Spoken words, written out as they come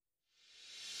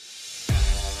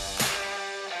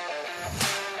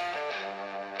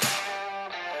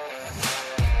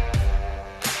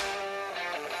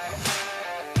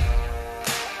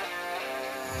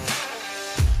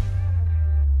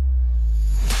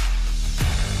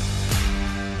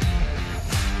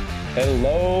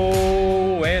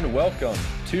Hello and welcome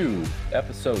to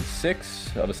episode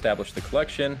 6 of Establish the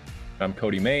Collection. I'm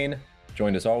Cody Main,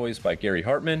 joined as always by Gary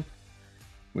Hartman,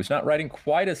 who's not riding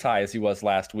quite as high as he was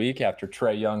last week after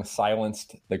Trae Young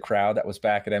silenced the crowd that was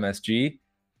back at MSG.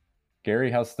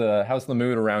 Gary, how's the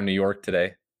mood around New York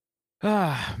today?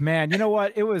 Ah, man, you know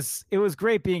what? It was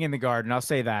great being in the Garden. I'll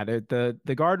say that.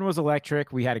 The Garden was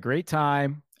electric. We had a great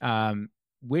time.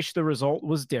 Wish the result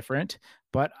was different,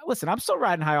 but listen, I'm still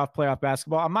riding high off playoff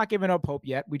basketball. I'm not giving up hope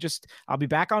yet. I'll be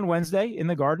back on Wednesday in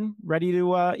the Garden, ready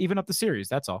to even up the series.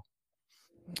 That's all.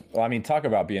 Well, I mean, talk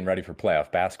about being ready for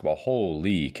playoff basketball.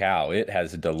 Holy cow, it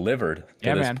has delivered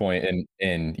to this point.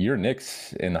 And your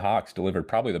Knicks and the Hawks delivered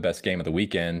probably the best game of the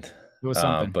weekend. It was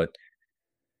something. But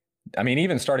I mean,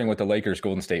 even starting with the Lakers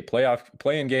Golden State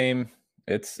play-in game,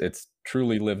 it's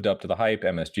truly lived up to the hype.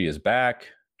 MSG is back.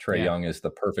 Trae Young is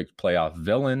the perfect playoff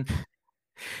villain.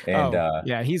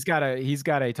 And he's got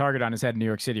a target on his head in New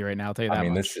York City right now. I'll tell you that. I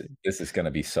mean, this is going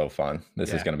to be so fun.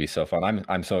 This is going to be so fun.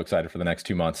 I'm so excited for the next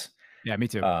 2 months. Yeah, me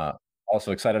too.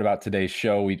 Also excited about today's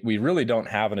show. We really don't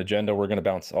have an agenda. We're going to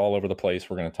bounce all over the place.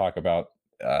 We're going to talk about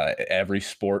every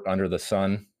sport under the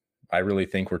sun. I really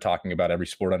think we're talking about every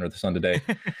sport under the sun today.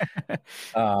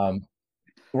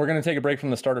 We're going to take a break from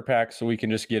the starter pack so we can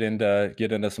just get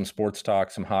into some sports talk,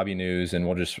 some hobby news, and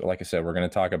we'll just, like I said, we're going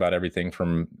to talk about everything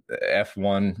from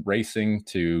F1 racing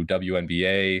to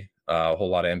WNBA, a whole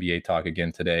lot of NBA talk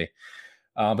again today.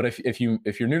 But if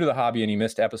you're new to the hobby and you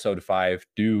missed episode 5,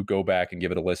 do go back and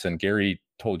give it a listen. Gary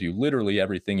told you literally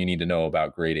everything you need to know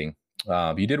about grading.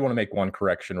 You did want to make one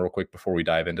correction real quick before we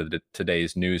dive into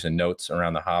today's news and notes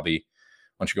around the hobby.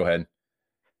 Why don't you go ahead?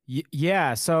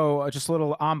 Yeah. So just a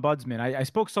little ombudsman. I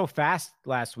spoke so fast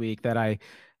last week that I,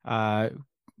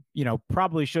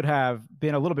 probably should have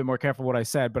been a little bit more careful what I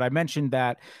said, but I mentioned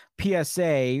that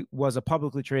PSA was a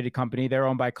publicly traded company. They're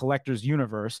owned by Collectors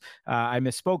Universe. I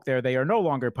misspoke there. They are no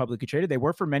longer publicly traded. They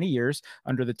were for many years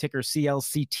under the ticker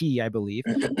CLCT, I believe.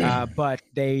 But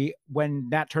when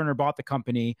Nat Turner bought the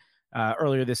company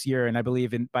earlier this year, and I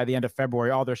believe by the end of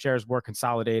February, all their shares were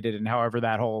consolidated, and however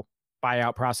that whole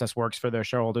buyout process works for their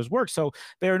shareholders works. So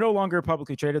they are no longer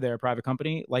publicly traded. They're a private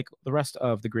company like the rest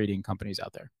of the grading companies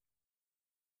out there.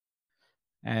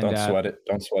 And don't sweat it.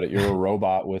 Don't sweat it. You're a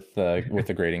robot with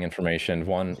the grading information.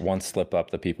 One slip up,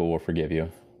 the people will forgive you.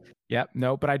 Yep.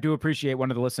 No, but I do appreciate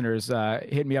one of the listeners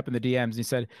hit me up in the DMs and he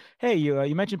said, "Hey,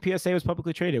 you mentioned PSA was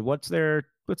publicly traded. What's their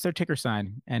ticker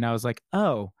sign?" And I was like,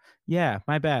 "Oh, yeah,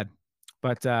 my bad."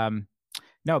 But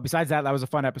no, besides that was a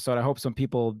fun episode. I hope some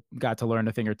people got to learn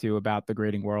a thing or two about the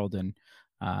grading world. And,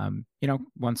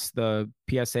 once the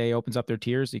PSA opens up their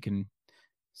tiers, you can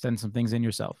send some things in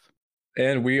yourself.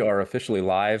 And we are officially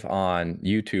live on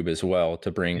YouTube as well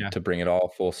to bring it all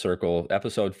full circle.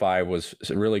 Episode 5 was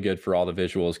really good for all the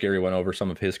visuals. Gary went over some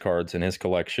of his cards in his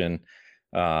collection,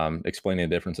 explaining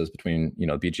the differences between,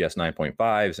 BGS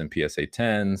 9.5s and PSA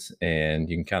 10s. And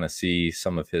you can kind of see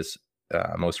some of his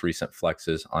most recent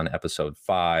flexes on episode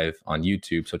 5 on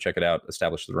YouTube. So check it out.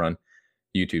 Establish the Run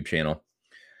YouTube channel.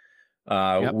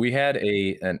 We had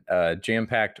a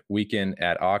jam-packed weekend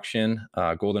at auction.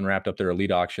 Golden wrapped up their elite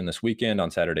auction this weekend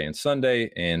on Saturday and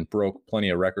Sunday and broke plenty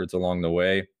of records along the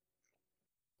way.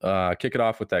 Kick it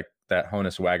off with that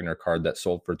Honus Wagner card that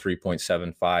sold for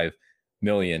 $3.75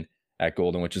 million at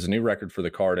Golden, which is a new record for the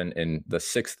card and the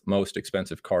 6th most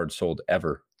expensive card sold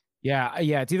ever. Yeah.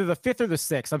 It's either the 5th or the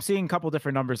 6th. I'm seeing a couple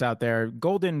different numbers out there.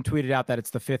 Golden tweeted out that it's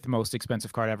the 5th most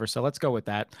expensive card ever. So let's go with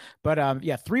that. But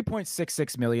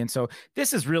 $3.66 million. So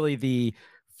this is really the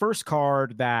first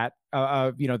card that,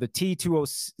 the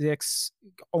T206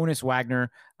 Honus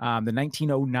Wagner, the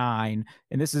 1909.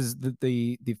 And this is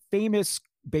the famous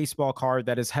baseball card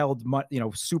that has held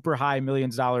super high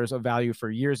millions of dollars of value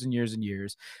for years and years and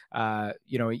years.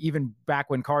 Even back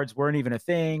when cards weren't even a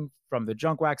thing, from the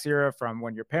junk wax era, from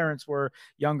when your parents were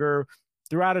younger,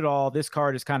 throughout it all, this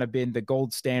card has kind of been the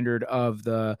gold standard of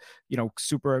the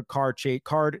super card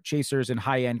chasers and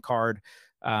high-end card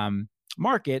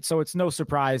market. So it's no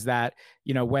surprise that,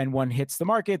 when one hits the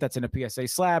market, that's in a PSA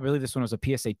slab. I believe this one was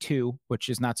a PSA 2, which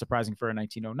is not surprising for a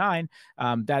 1909,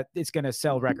 that it's going to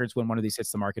sell records when one of these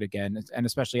hits the market again, and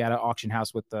especially at an auction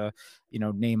house with the,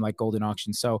 name like Golden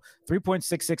Auction. So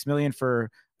 $3.66 million for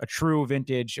a true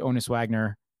vintage Honus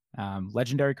Wagner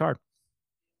legendary card.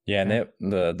 Yeah, and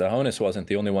the Honus wasn't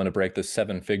the only one to break the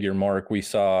 7-figure mark. We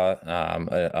saw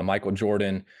a Michael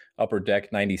Jordan Upper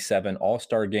Deck 97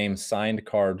 All-Star Game signed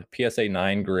card, PSA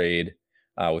 9 grade,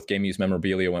 with game use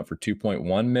memorabilia, went for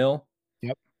 $2.1 million.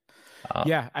 Yep.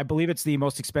 I believe it's the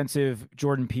most expensive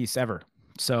Jordan piece ever.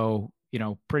 So,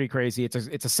 pretty crazy. It's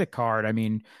a sick card. I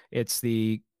mean, it's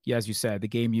the yeah, as you said, the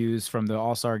game used from the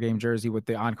All-Star game jersey with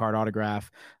the on-card autograph.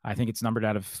 I think it's numbered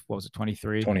out of, what was it,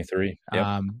 23? 23.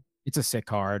 Yep. It's a sick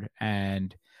card.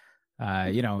 And,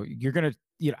 you're going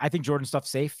to, I think Jordan stuff's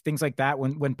safe. Things like that.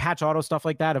 When patch auto stuff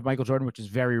like that of Michael Jordan, which is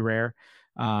very rare,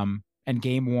 and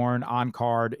game worn on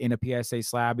card in a PSA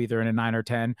slab, either in a 9 or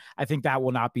 10, I think that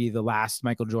will not be the last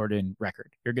Michael Jordan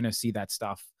record. You're going to see that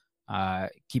stuff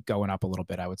keep going up a little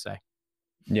bit, I would say.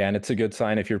 Yeah, and it's a good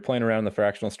sign. If you're playing around in the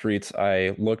fractional streets,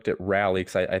 I looked at Rally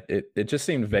because it just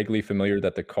seemed vaguely familiar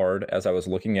that the card, as I was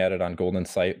looking at it on Golden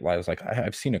site, I was like,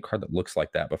 I've seen a card that looks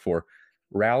like that before.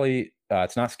 Rally,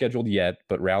 it's not scheduled yet,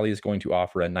 but Rally is going to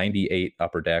offer a 98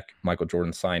 Upper Deck Michael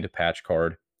Jordan signed patch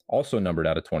card, also numbered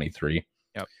out of 23.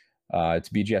 Yep. It's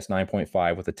BGS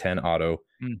 9.5 with a 10 auto,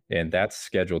 and that's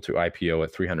scheduled to IPO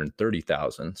at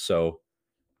 330,000. So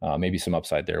maybe some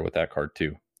upside there with that card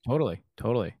too. Totally.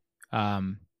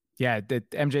 Yeah, the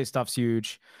MJ stuff's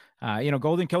huge.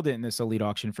 Golden killed it in this elite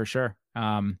auction for sure.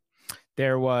 After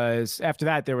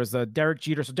that, there was the Derek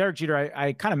Jeter. So Derek Jeter,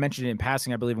 I kind of mentioned it in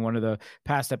passing, I believe, in one of the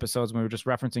past episodes when we were just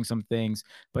referencing some things.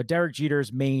 But Derek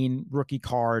Jeter's main rookie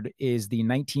card is the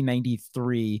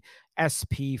 1993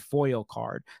 SP foil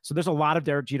card. So there's a lot of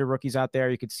Derek Jeter rookies out there.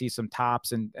 You could see some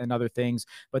tops and other things,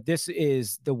 but this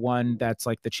is the one that's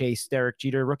like the Chase Derek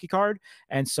Jeter rookie card.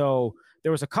 And so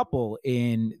there was a couple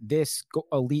in this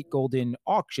elite golden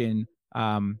auction.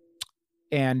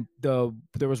 And there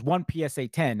was one PSA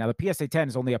 10. Now the PSA 10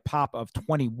 is only a pop of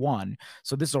 21.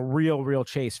 So this is a real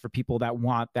chase for people that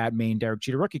want that main Derek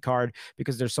Jeter rookie card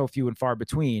because there's so few and far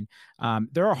between.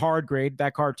 They're a hard grade,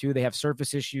 that card too. They have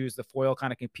surface issues. The foil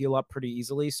kind of can peel up pretty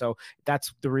easily. So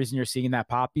that's the reason you're seeing that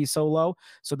pop be so low.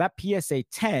 So that PSA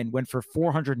 10 went for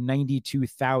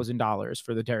 $492,000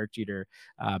 for the Derek Jeter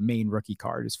main rookie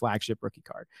card, his flagship rookie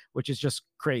card, which is just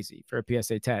crazy for a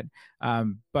PSA 10.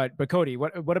 But Cody,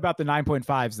 what about the 9.5s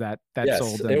that yes,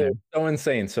 sold? It was so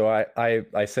insane. So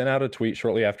I sent out a tweet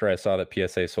shortly after I saw that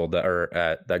PSA sold that,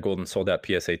 or that Golden sold that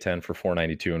PSA 10 for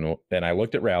 $492, and I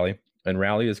looked at Rally, and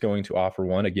Rally is going to offer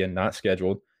one, again, not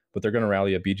scheduled, but they're going to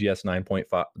rally a BGS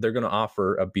 9.5. They're going to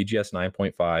offer a BGS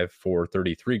 9.5 for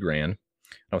 33 grand.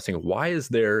 I was thinking, why is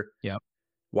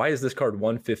this card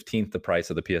 1/15 the price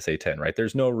of the PSA 10, right?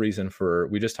 There's no reason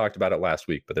we just talked about it last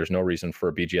week, but there's no reason for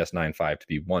a BGS 9.5 to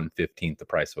be 1/15 the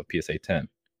price of a PSA 10.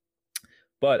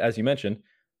 But as you mentioned,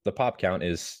 the pop count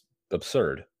is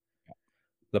absurd.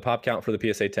 The pop count for the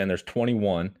PSA 10, there's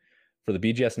 21. For the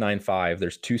BGS 9.5,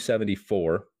 there's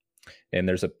 274, and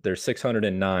there's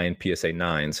 609 PSA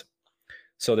 9s.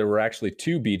 So there were actually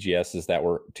two BGS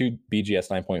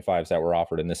 9.5s that were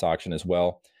offered in this auction as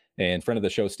well. And friend of the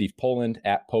show, Steve Poland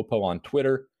at Popo on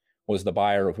Twitter, was the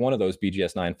buyer of one of those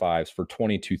BGS 9.5s for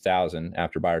 $22,000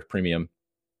 after buyer's premium.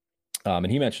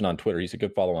 And he mentioned on Twitter, he's a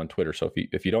good follow on Twitter. So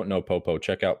if you don't know Popo,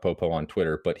 check out Popo on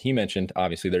Twitter. But he mentioned,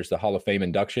 obviously, there's the Hall of Fame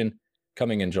induction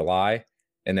coming in July.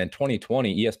 And then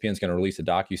 2020, ESPN's going to release a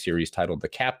docuseries titled The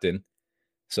Captain.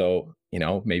 So,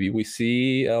 maybe we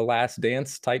see a Last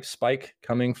Dance type spike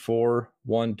coming for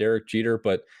one Derek Jeter.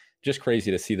 But just crazy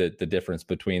to see the difference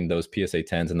between those PSA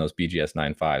 10s and those BGS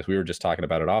 9.5s. We were just talking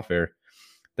about it off air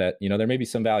that, there may be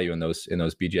some value in those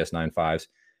BGS 9.5s.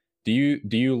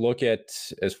 Do you look at,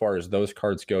 as far as those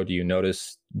cards go, do you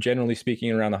notice, generally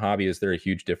speaking, around the hobby, is there a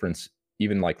huge difference,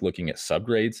 even like looking at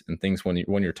subgrades and things when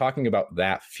you're talking about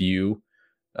that few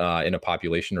in a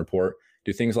population report?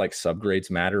 Do things like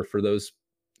subgrades matter for those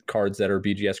cards that are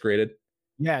BGS graded?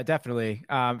 Yeah, definitely.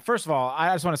 First of all,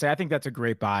 I just want to say I think that's a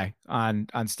great buy on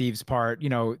Steve's part.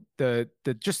 The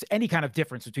just any kind of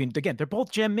difference between, again, they're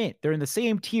both gem mint. They're in the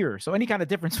same tier. So any kind of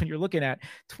difference when you're looking at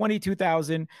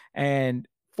 22,000 and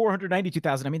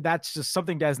 492,000. I mean, that's just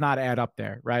something does not add up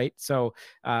there, right? So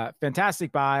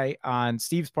fantastic buy on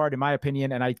Steve's part, in my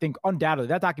opinion. And I think undoubtedly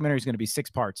that documentary is going to be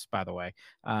 6 parts, by the way.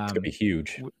 It's going to be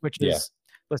huge. Which is,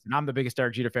 listen, I'm the biggest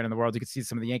Derek Jeter fan in the world. You can see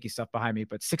some of the Yankee stuff behind me,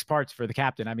 but 6 parts for the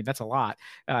captain. I mean, that's a lot.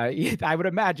 I would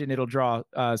imagine it'll draw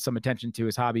some attention to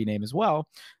his hobby name as well.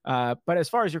 But as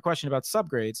far as your question about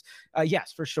subgrades,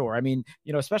 yes, for sure. I mean,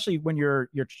 especially when you're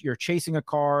chasing a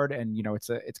card and,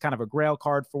 it's kind of a grail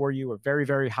card for you, or very,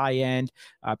 very high end.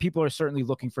 People are certainly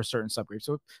looking for certain subgrades.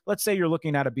 So let's say you're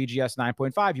looking at a BGS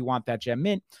 9.5, you want that gem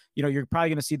mint, you're probably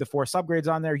going to see the 4 subgrades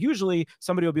on there. Usually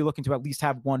somebody will be looking to at least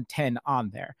have 110 on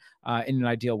there in an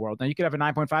ideal world. Now you could have a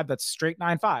 9.5 that's straight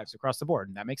 9.5s across the board,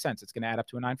 and that makes sense. It's going to add up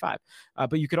to a 9.5.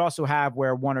 But you could also have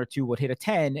where 1 or 2 would hit a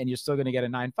 10 and you're still going to get a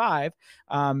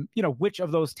 9.5. Which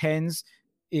of those 10s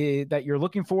that you're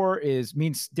looking for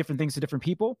means different things to different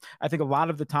people. I think a lot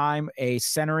of the time a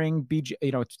centering BG,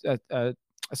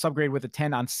 a subgrade with a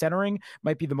 10 on centering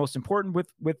might be the most important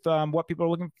with what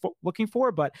people are looking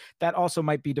for, but that also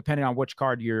might be depending on which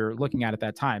card you're looking at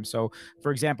that time. So,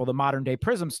 for example, the modern day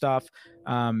Prism stuff,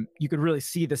 you could really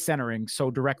see the centering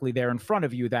so directly there in front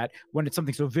of you that when it's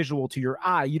something so visual to your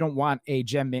eye, you don't want a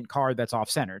gem mint card that's off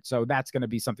centered. So that's going to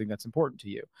be something that's important to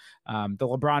you. The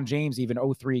LeBron James, even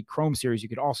 03 Chrome series, you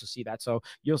could also see that. So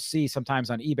you'll see sometimes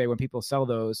on eBay when people sell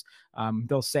those,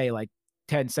 they'll say like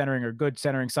 10 centering or good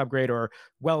centering subgrade or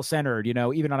well centered,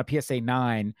 even on a PSA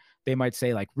 9, they might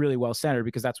say like really well centered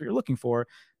because that's what you're looking for.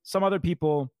 Some other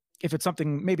people, if it's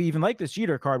something maybe even like this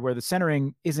Jeter card where the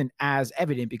centering isn't as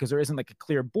evident because there isn't like a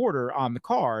clear border on the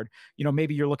card,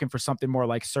 maybe you're looking for something more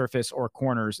like surface or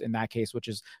corners in that case, which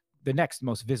is the next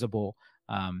most visible,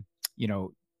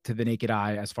 to the naked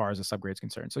eye as far as a subgrade is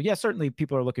concerned. So yeah, certainly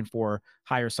people are looking for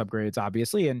higher subgrades,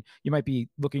 obviously, and you might be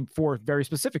looking for very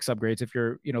specific subgrades if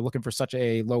you're, looking for such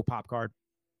a low pop card.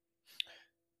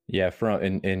 Yeah,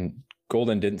 and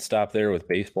Goldin didn't stop there with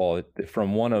baseball.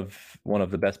 From one of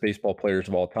the best baseball players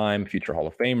of all time, future Hall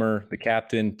of Famer, the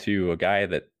captain, to a guy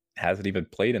that hasn't even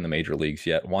played in the major leagues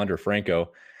yet, Wander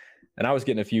Franco. And I was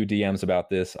getting a few DMs about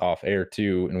this off air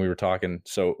too, and we were talking.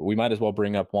 So we might as well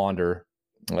bring up Wander.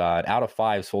 Out of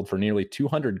 5 sold for nearly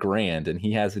 $200,000, and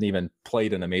he hasn't even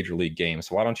played in a major league game.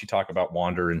 So why don't you talk about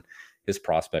Wander and his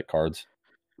prospect cards?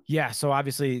 Yeah, so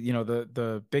obviously,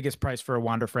 the biggest price for a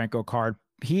Wander Franco card.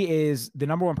 He is the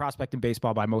number 1 prospect in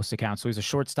baseball by most accounts. So he's a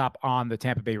shortstop on the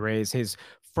Tampa Bay Rays. His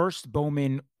first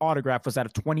Bowman autograph was out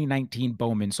of 2019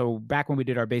 Bowman. So back when we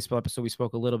did our baseball episode, we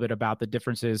spoke a little bit about the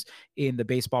differences in the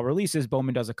baseball releases.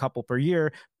 Bowman does a couple per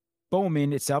year.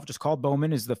 Bowman itself, just called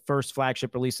Bowman, is the first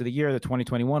flagship release of the year. The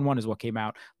 2021 one is what came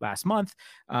out last month.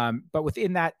 But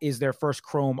within that is their first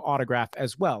Chrome autograph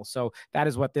as well. So that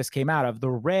is what this came out of. The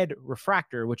red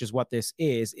refractor, which is what this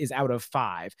is out of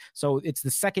 5. So it's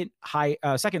the second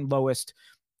lowest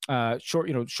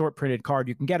short printed card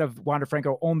you can get of Wander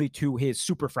Franco, only to his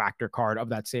superfractor card of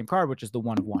that same card, which is the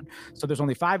 1 of 1. So there's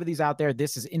only 5 of these out there.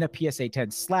 This is in a PSA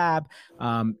 10 slab.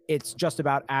 It's just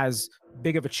about as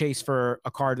big of a chase for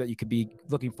a card that you could be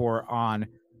looking for on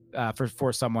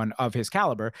for someone of his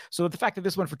caliber. So the fact that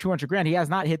this went for $200,000, he has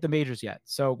not hit the majors yet.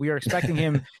 So we are expecting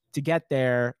him to get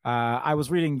there. I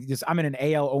was reading this. I'm in an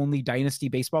AL only dynasty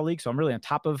baseball league, so I'm really on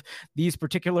top of these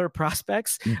particular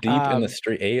prospects. Deep in the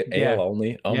street, AL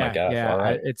only. Oh my gosh! Yeah, all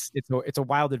right. It's a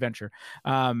wild adventure.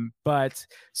 But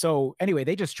so anyway,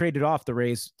 they just traded off the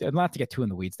Rays. Not to get too in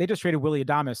the weeds, they just traded Willy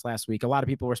Adames last week. A lot of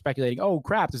people were speculating, oh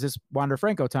crap, is this Wander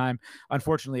Franco time?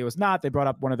 Unfortunately, it was not. They brought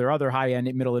up one of their other high-end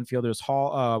middle infielders,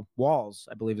 Walls,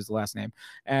 I believe is the last name.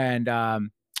 And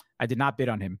I did not bid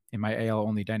on him in my AL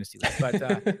only dynasty league.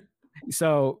 But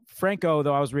so Franco,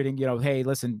 though, I was reading, hey,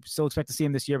 listen, still expect to see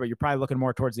him this year, but you're probably looking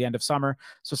more towards the end of summer.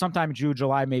 So sometime June,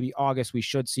 July, maybe August, we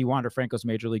should see Wander Franco's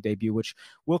major league debut, which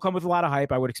will come with a lot of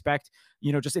hype. I would expect,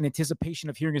 just in anticipation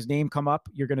of hearing his name come up,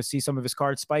 you're going to see some of his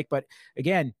cards spike. But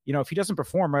again, if he doesn't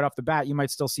perform right off the bat, you might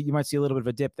see a little bit of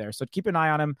a dip there. So keep an eye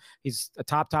on him. He's a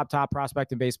top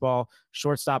prospect in baseball,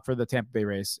 shortstop for the Tampa Bay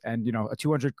Rays, and a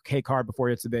 $200K card before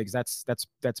he hits the bigs. That's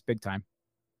big time.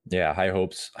 Yeah, high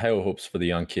hopes for the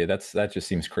young kid. That just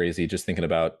seems crazy. Just thinking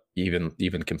about even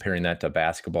comparing that to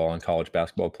basketball and college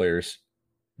basketball players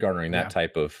garnering that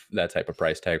type of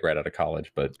price tag right out of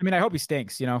college. But I mean, I hope he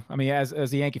stinks. I mean, as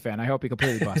a Yankee fan, I hope he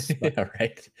completely busts. But... yeah,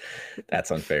 right. That's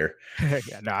unfair.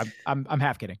 Yeah, no, I'm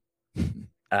half kidding.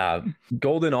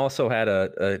 Goldin also had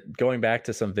a going back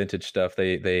to some vintage stuff.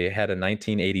 They had a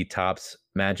 1980 Topps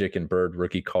Magic and Bird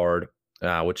rookie card,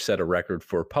 which set a record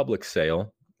for public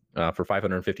sale. For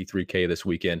 $553K this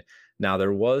weekend. Now,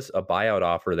 there was a buyout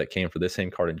offer that came for this same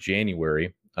card in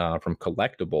January from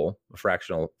Collectible, a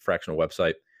fractional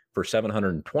website, for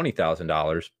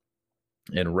 $720,000.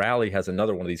 And Rally has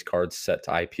another one of these cards set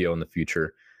to IPO in the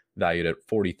future, valued at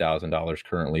 $40,000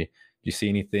 currently. Do you see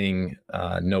anything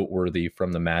noteworthy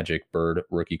from the Magic Bird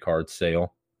rookie card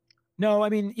sale? No, I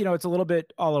mean, it's a little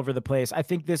bit all over the place. I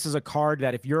think this is a card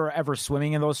that if you're ever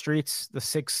swimming in those streets, the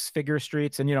 6-figure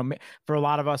streets, and, for a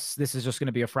lot of us, this is just going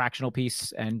to be a fractional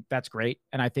piece, and that's great.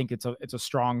 And I think it's a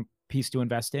strong piece to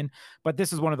invest in. But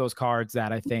this is one of those cards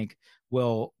that I think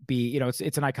will be,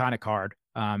 it's an iconic card.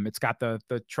 It's got the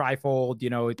trifold,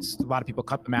 it's a lot of people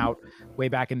cut them out way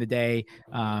back in the day.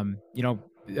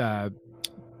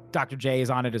 Dr. J is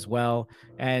on it as well.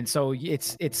 And so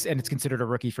it's considered a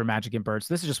rookie for Magic and Bird.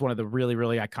 So this is just one of the really,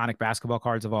 really iconic basketball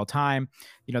cards of all time.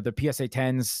 The PSA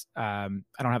 10s, I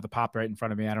don't have the pop right in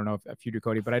front of me. I don't know if you do,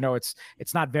 Cody, but I know it's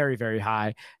not very, very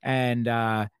high. And,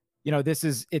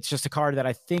 it's just a card that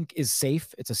I think is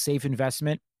safe. It's a safe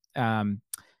investment. And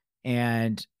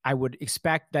I would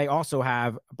expect they also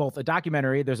have both a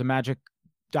documentary. There's a Magic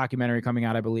documentary coming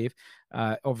out, I believe,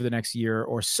 over the next year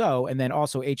or so. And then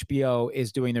also HBO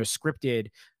is doing their scripted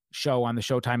show on the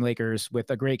Showtime Lakers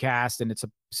with a great cast, and it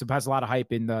has a lot of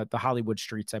hype in the Hollywood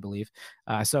streets, I believe.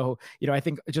 So, I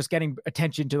think just getting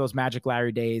attention to those Magic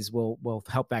Larry days will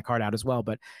help that card out as well.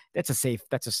 But that's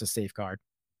just a safe card.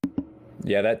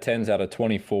 Yeah, that 10's out of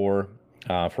 24.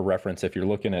 For reference, if you're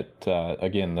looking at,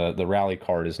 again, the rally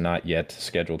card is not yet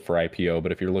scheduled for IPO,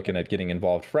 but if you're looking at getting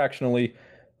involved fractionally,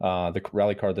 the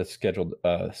rally card that's scheduled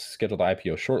to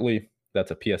IPO shortly,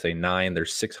 that's a PSA 9.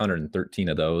 There's 613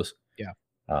 of those. Yeah.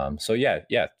 So yeah,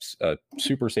 it's a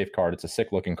super safe card. It's a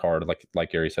sick looking card.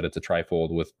 Like Gary said, it's a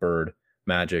trifold with Bird,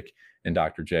 Magic, and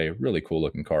Dr. J. Really cool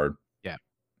looking card. Yeah.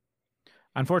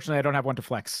 Unfortunately, I don't have one to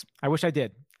flex. I wish I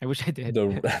did.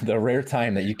 The rare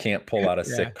time that you can't pull out a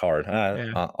sick card.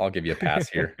 I'll give you a pass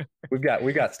here. we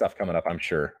got stuff coming up. I'm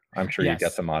sure you've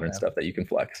got some modern stuff that you can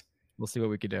flex. We'll see what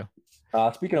we could do.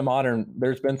 Speaking of modern,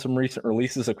 there's been some recent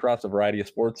releases across a variety of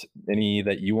sports. Any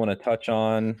that you want to touch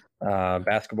on?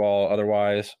 Basketball,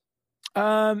 otherwise?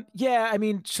 Yeah, I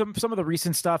mean, some of the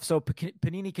recent stuff. So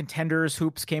Panini Contenders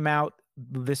Hoops came out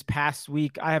this past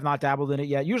week. I have not dabbled in it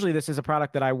yet. Usually this is a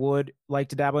product that I would like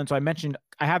to dabble in. So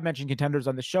I have mentioned Contenders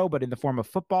on the show, but in the form of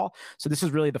football. So this is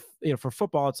really for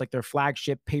football, it's like their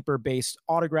flagship paper-based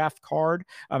autograph card.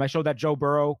 I showed that Joe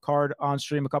Burrow card on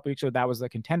stream a couple weeks ago. That was the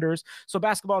Contenders. So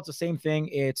basketball, it's the same thing.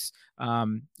 It's,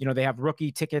 they have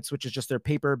rookie tickets, which is just their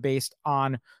paper-based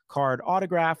on card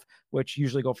autograph, which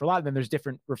usually go for a lot. And then there's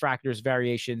different refractors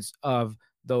variations of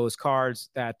those cards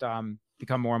that,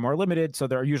 become more and more limited. So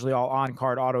they're usually all on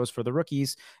card autos for the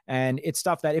rookies. And it's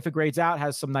stuff that if it grades out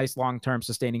has some nice long-term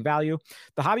sustaining value.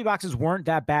 The hobby boxes weren't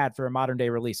that bad for a modern day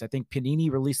release. I think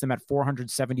Panini released them at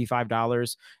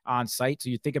 $475 on site.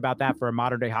 So you think about that for a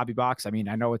modern day hobby box. I mean,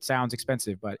 I know it sounds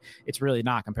expensive, but it's really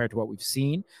not compared to what we've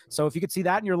seen. So if you could see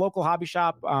that in your local hobby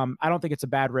shop, I don't think it's a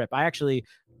bad rip. I actually,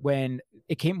 when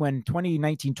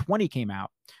 2019-20 came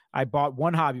out, I bought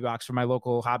one hobby box from my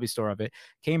local hobby store of it,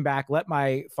 came back, let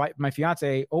my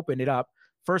fiance open it up.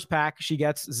 First pack, she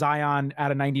gets Zion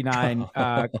out of 99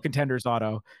 Contenders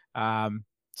auto.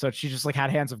 So she just had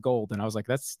hands of gold. And I was like,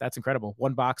 that's incredible.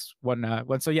 One box, one.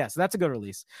 So yes, that's a good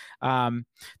release.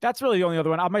 That's really the only other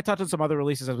one. I might touch on some other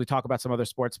releases as we talk about some other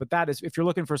sports, but that is, if you're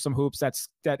looking for some hoops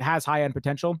that has high end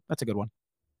potential, that's a good one.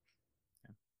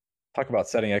 Talk about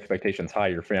setting expectations high.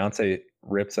 Your fiance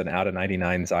rips an out of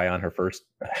 99 Zion her first.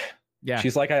 Yeah.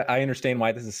 She's like, I understand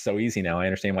why this is so easy now. I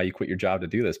understand why you quit your job to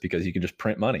do this, because you can just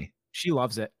print money. She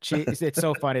loves it. It's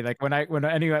so funny. Like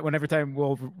every time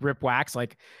we'll rip wax,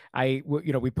 we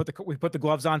put the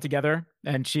gloves on together,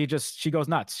 and she goes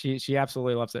nuts. She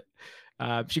absolutely loves it.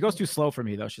 She goes too slow for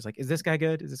me though. She's like, "Is this guy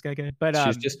good? Is this guy good?" But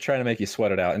she's just trying to make you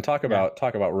sweat it out. And talk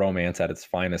about romance at its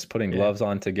finest. Putting gloves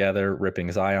on together,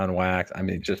 ripping Zion wax. I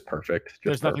mean, just perfect.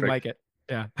 There's nothing like it.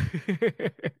 Yeah.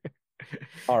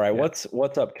 All right,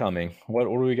 what's upcoming? What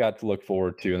do we got to look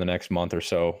forward to in the next month or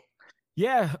so?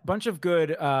 Yeah, a bunch of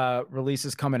good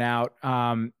releases coming out.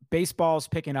 Baseball's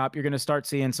picking up. You're going to start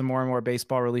seeing some more and more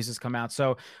baseball releases come out.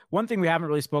 So one thing we haven't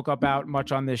really spoke about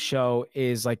much on this show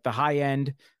is like the high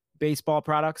end baseball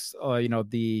products,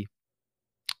 the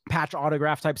patch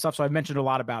autograph type stuff. So I've mentioned a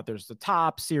lot about, there's the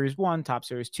Topps Series 1, Topps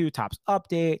Series 2, Topps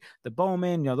Update, the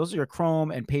Bowman, those are your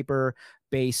chrome and paper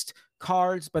based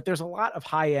cards, but there's a lot of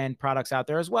high end products out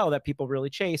there as well that people really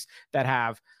chase that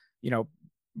have,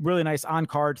 really nice on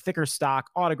card, thicker stock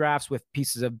autographs with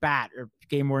pieces of bat or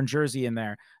game worn jersey in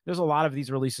there. There's a lot of these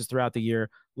releases throughout the year.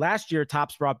 Last year,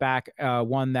 Topps brought back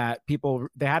one that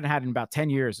they hadn't had in about 10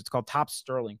 years. It's called Topps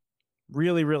Sterling.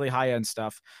 Really, really high end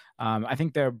stuff. I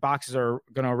think their boxes are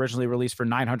going to originally release for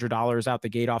 $900 out the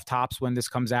gate off Topps when this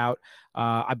comes out.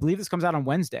 I believe this comes out on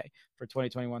Wednesday for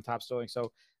 2021 Topps Sterling.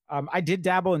 So I did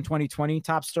dabble in 2020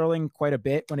 Topps Sterling quite a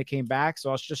bit when it came back. So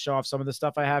I'll just show off some of the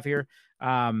stuff I have here.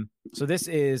 So this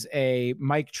is a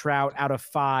Mike Trout out of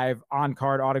 5 on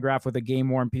card autograph with a game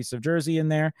worn piece of jersey in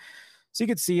there. So you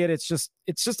can see it. It's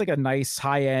just like a nice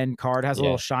high end card. It has a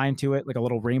little shine to it, like a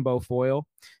little rainbow foil.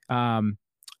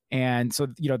 And so,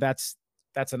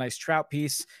 that's a nice Trout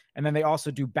piece. And then they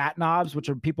also do bat knobs, which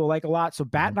people like a lot. So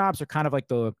bat knobs are kind of like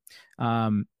the,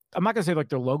 I'm not going to say like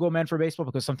they're logo men for baseball,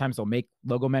 because sometimes they'll make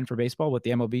logo men for baseball with the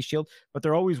MLB shield, but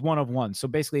they're always one of one. So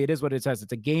basically it is what it says.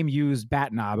 It's a game used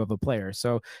bat knob of a player.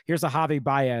 So here's a Javi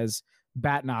Baez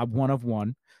bat knob, 1 of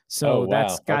 1. So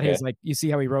that's got his, you see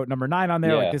how he wrote number 9 on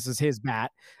there? Like this is his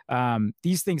bat.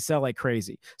 These things sell like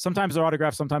crazy. Sometimes they're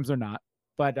autographed, sometimes they're not,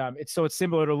 but it's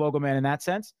similar to logo man in that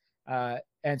sense.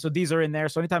 And so these are in there.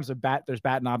 So anytime there's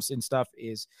bat knobs and stuff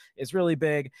is really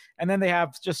big. And then they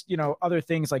have just, you know, other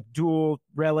things like dual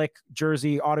relic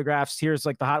jersey autographs. Here's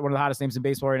like one of the hottest names in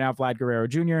baseball right now, Vlad Guerrero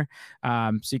Jr.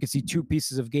 So you can see 2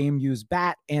 pieces of game used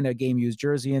bat and a game used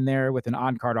jersey in there with an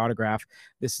on-card autograph.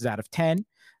 This is out of 10.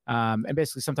 And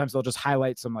basically sometimes they'll just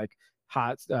highlight some like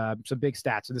some big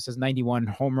stats. So this is 91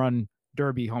 home run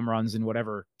derby home runs in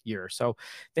whatever year. So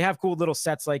they have cool little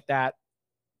sets like that.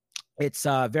 It's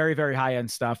very, very high end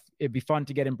stuff. It'd be fun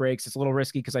to get in breaks. It's a little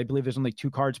risky because I believe there's only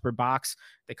 2 cards per box.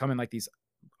 They come in like these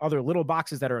other little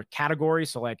boxes that are a category.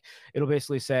 So like it'll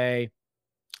basically say,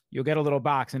 you'll get a little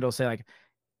box and it'll say like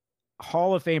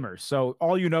Hall of Famers. So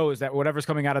all you know is that whatever's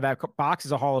coming out of that box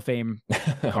is a Hall of Fame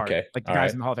card. Okay. Like the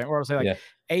guys in the Hall of Fame. Or it'll say like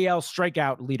AL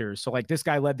strikeout leaders. So like this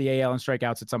guy led the AL in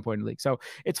strikeouts at some point in the league. So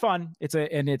it's fun. It's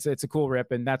a cool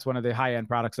rip. And that's one of the high end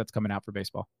products that's coming out for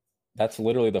baseball. That's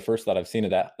literally the first that I've seen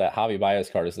of that. That Javi Baez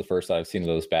card is the first that I've seen of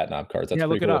those bat knob cards. That's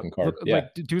pretty cool looking card.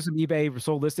 Like do some eBay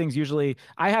sold listings. Usually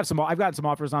I've gotten some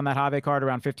offers on that Javi card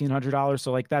around $1,500.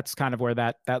 So like that's kind of where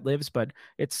that lives, but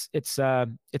it's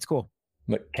cool.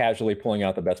 Like casually pulling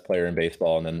out the best player in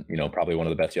baseball and then, you know, probably one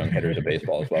of the best young hitters in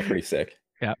baseball as well. Pretty sick.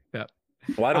 Yeah.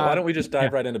 Why don't we just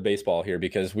dive right into baseball here,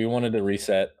 because we wanted to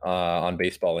reset on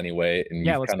baseball anyway, and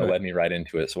you kind of led me right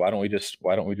into it. So why don't we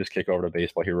just kick over to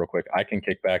baseball here real quick? I can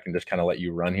kick back and just kind of let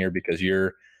you run here because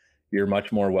you're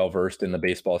much more well versed in the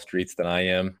baseball streets than I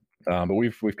am. But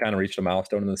we've kind of reached a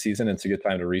milestone in the season, and it's a good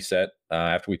time to reset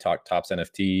after we talked Topps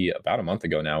NFT about a month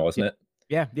ago now, wasn't it?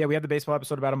 Yeah, we had the baseball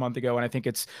episode about a month ago, and I think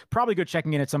it's probably good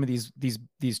checking in at some of these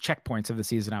checkpoints of the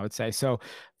season, I would say. So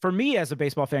for me as a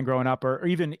baseball fan growing up, or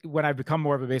even when I've become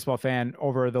more of a baseball fan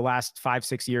over the last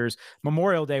 5-6 years,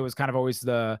 Memorial Day was kind of always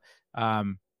the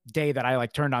day that I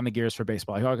like turned on the gears for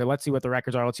baseball. Like, okay, let's see what the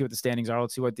records are. Let's see what the standings are.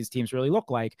 Let's see what these teams really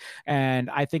look like. And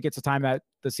I think it's a time that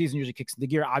the season usually kicks into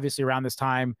gear. Obviously around this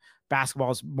time, basketball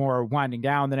is more winding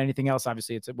down than anything else.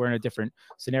 Obviously we're in a different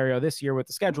scenario this year with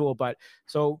the schedule, but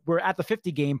so we're at the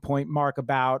 50 game point mark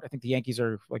about, I think the Yankees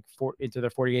are like into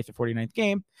their 48th or 49th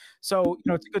game. So, you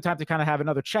know, it's a good time to kind of have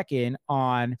another check-in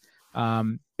on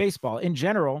baseball in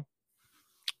general.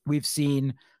 We've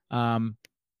seen,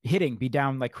 hitting be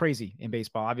down like crazy in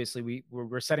baseball. Obviously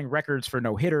we're setting records for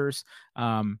no hitters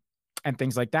and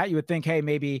things like that. You would think, hey,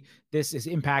 maybe this is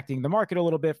impacting the market a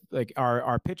little bit. Like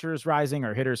our pitchers rising,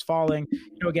 our hitters falling.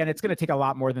 You know, again, it's going to take a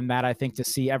lot more than that, I think, to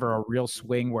see ever a real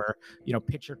swing where, you know,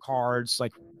 pitcher cards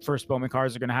like first Bowman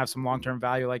cards are going to have some long-term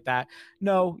value like that.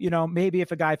 No, you know, maybe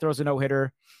if a guy throws a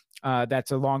no-hitter, that's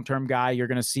a long-term guy, you're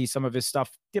going to see some of his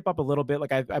stuff dip up a little bit.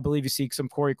 Like I believe you see some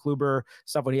Corey Kluber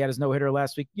stuff when he had his no-hitter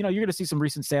last week. You know, you're going to see some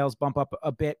recent sales bump up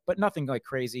a bit, but nothing like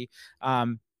crazy.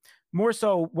 More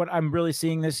so what I'm really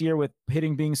seeing this year with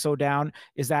hitting being so down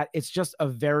is that it's just a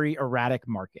very erratic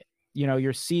market. You know,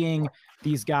 you're seeing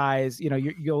these guys, you know,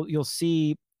 you'll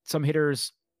see some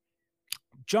hitters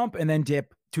jump and then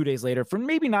dip 2 days later for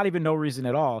maybe not even no reason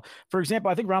at all. For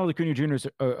example, I think Ronald Acuna Jr. is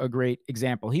a great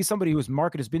example. He's somebody whose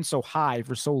market has been so high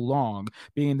for so long,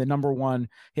 being the number 1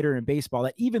 hitter in baseball,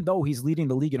 that even though he's leading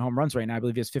the league in home runs right now, I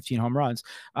believe he has 15 home runs,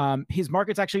 his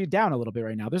market's actually down a little bit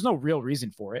right now. There's no real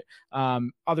reason for it,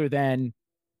 other than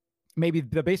maybe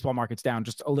the baseball market's down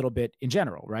just a little bit in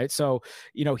general, right? So,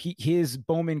 you know, his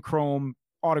Bowman Chrome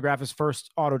autograph, his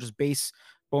first auto, just base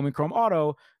Bowman Chrome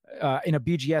auto, in a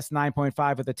BGS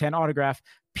 9.5 with a 10 autograph,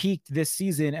 peaked this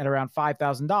season at around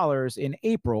 $5,000 in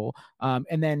April.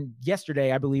 And then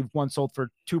yesterday, I believe one sold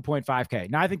for $2.5K.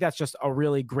 Now, I think that's just a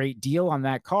really great deal on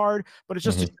that card, but it's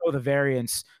just to show the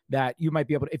variance that you might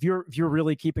be able to, if you're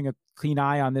really keeping a clean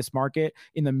eye on this market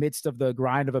in the midst of the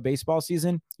grind of a baseball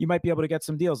season, you might be able to get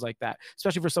some deals like that,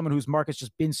 especially for someone whose market's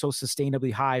just been so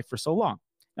sustainably high for so long.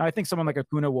 Now, I think someone like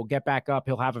Acuna will get back up.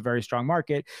 He'll have a very strong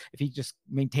market if he just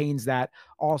maintains that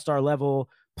all-star level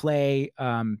play,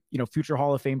 you know, future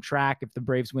Hall of Fame track. If the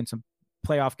Braves win some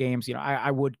playoff games, you know,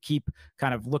 I would keep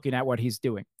kind of looking at what he's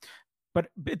doing. But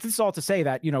this is all to say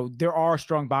that, you know, there are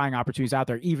strong buying opportunities out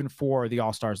there, even for the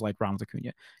all-stars like Ronald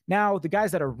Acuna. Now, the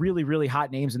guys that are really, really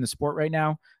hot names in the sport right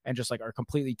now and just like are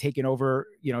completely taking over,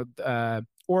 you know,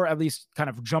 or at least kind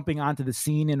of jumping onto the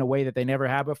scene in a way that they never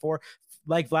have before,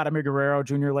 like Vladimir Guerrero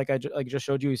Jr., like I just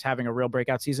showed you, he's having a real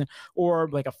breakout season, or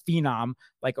like a phenom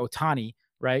like Ohtani,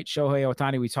 right? Shohei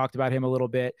Ohtani, we talked about him a little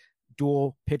bit,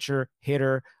 dual pitcher,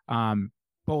 hitter,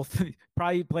 both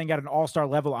probably playing at an all-star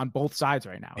level on both sides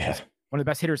right now. Yeah. One of the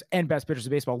best hitters and best pitchers of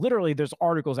baseball. Literally, there's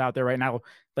articles out there right now,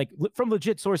 like from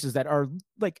legit sources that are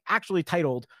like actually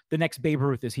titled "The Next Babe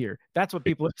Ruth is Here." That's what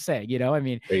people are saying, you know. I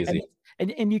mean, crazy,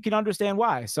 and you can understand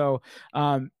why. So,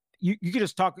 you could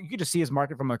just see his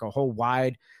market from like a whole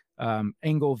wide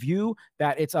angle view,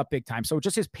 that it's up big time. So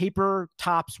just his paper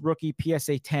Topps rookie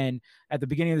PSA 10 at the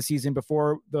beginning of the season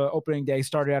before the opening day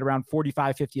started at around $45,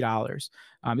 $50.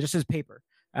 Just his paper.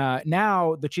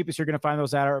 Now the cheapest you're going to find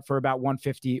those at are for about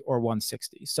 150 or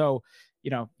 160. So,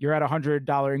 you're at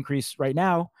 $100 increase right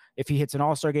now. If he hits an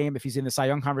all-star game, if he's in the Cy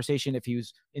Young conversation, if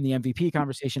he's in the MVP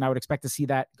conversation, I would expect to see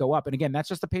that go up. And again, that's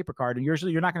just a paper card. And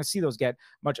usually you're not going to see those get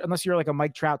much, unless you're like a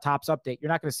Mike Trout Topps update. You're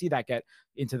not going to see that get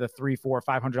into the $300, $400,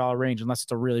 $500 range unless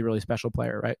it's a really, really special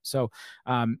player, right? So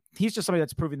he's just somebody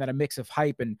that's proving that a mix of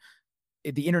hype and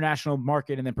the international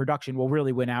market and then production will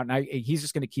really win out. And he's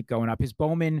just going to keep going up. His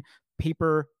Bowman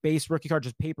paper base rookie card,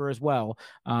 just paper as well,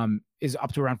 is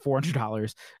up to around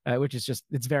 $400, which is just,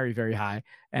 it's very, very high.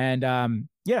 And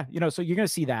so you're going to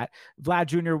see that. Vlad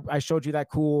Jr., I showed you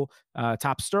that cool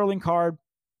Topps Sterling card.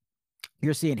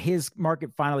 You're seeing his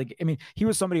market finally. I mean, he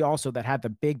was somebody also that had the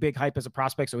big hype as a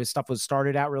prospect. So his stuff was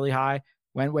started out really high,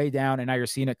 went way down, and now you're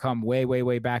seeing it come way, way,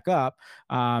 way back up.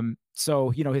 So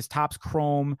his Topps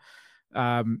Chrome,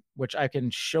 which I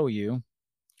can show you.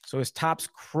 So his Topps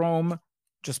Chrome,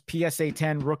 just PSA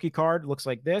 10 rookie card, looks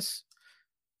like this.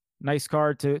 Nice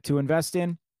card to invest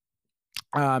in.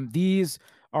 These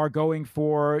are going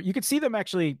for, you can see them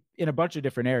actually in a bunch of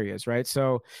different areas, right?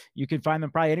 So you can find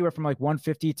them probably anywhere from like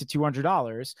 $150 to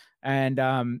 $200.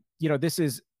 And, this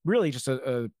is really just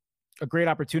a great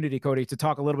opportunity, Cody, to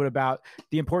talk a little bit about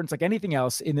the importance, like anything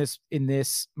else in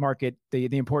this market,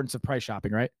 the importance of price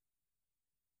shopping, right?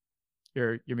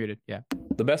 You're muted. Yeah.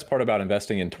 The best part about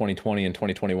investing in 2020 and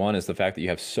 2021 is the fact that you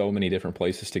have so many different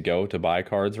places to go to buy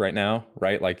cards right now,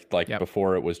 right? Like yep.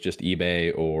 Before it was just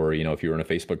eBay, or, if you were in a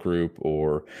Facebook group,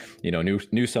 or,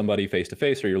 knew somebody face to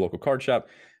face, or your local card shop.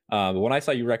 When I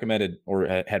saw you recommended or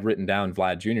had written down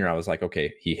Vlad Jr., I was like,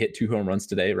 okay, he hit 2 home runs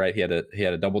today, right? He had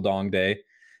a double dong day.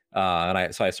 And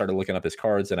I started looking up his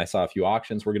cards, and I saw a few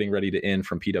auctions were getting ready to end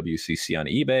from PWCC on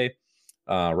eBay.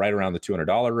 Right around the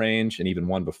 $200 range, and even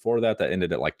one before that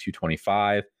ended at like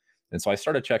 $225. And so I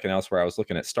started checking elsewhere. I was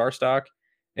looking at Star Stock,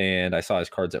 and I saw his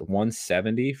cards at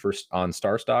 $170 on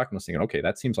Star Stock, and I was thinking, okay,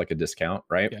 that seems like a discount,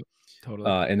 right? Yeah, totally.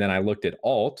 And then I looked at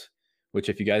Alt, which,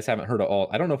 if you guys haven't heard of Alt,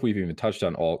 I don't know if we've even touched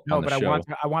on Alt. No, on the but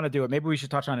show. I want to do it. Maybe we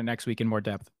should touch on it next week in more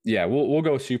depth. Yeah, we'll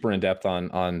go super in depth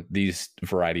on these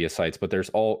variety of sites, but there's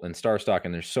Alt and Star Stock,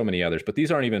 and there's so many others. But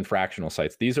these aren't even fractional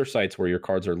sites. These are sites where your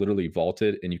cards are literally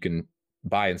vaulted, and you can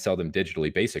buy and sell them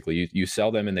digitally. Basically, you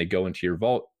sell them and they go into your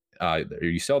vault. Or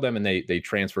you sell them and they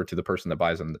transfer to the person that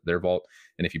buys them their vault.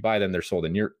 And if you buy them, they're stored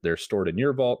in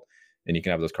your vault, and you can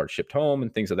have those cards shipped home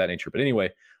and things of that nature. But anyway,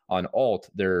 on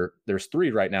Alt, there's 3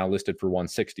 right now listed for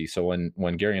 $160. So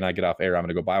when Gary and I get off air, I'm going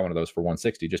to go buy one of those for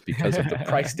 $160, just because of the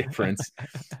price difference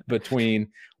between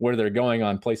where they're going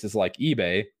on places like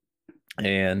eBay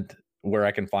and where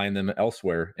I can find them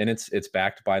elsewhere. And it's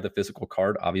backed by the physical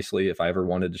card. Obviously, if I ever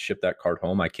wanted to ship that card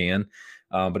home, I can.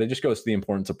 But it just goes to the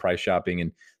importance of price shopping,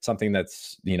 and something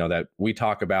that's, that we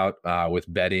talk about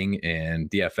with betting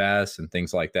and DFS and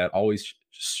things like that. Always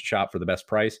shop for the best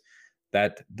price.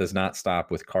 That does not stop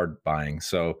with card buying.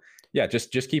 So yeah,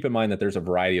 just keep in mind that there's a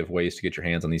variety of ways to get your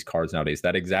hands on these cards nowadays.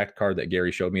 That exact card that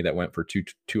Gary showed me that went for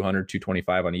 $200,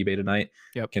 $225 on eBay tonight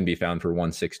can be found for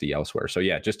 $160 elsewhere. So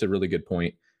yeah, just a really good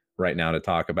point right now to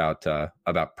talk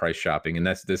about price shopping. And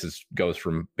this goes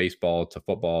from baseball to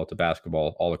football to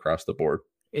basketball, all across the board.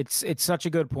 It's such a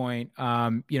good point.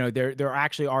 There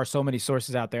actually are so many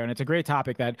sources out there, and it's a great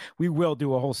topic that we will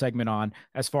do a whole segment on,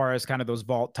 as far as kind of those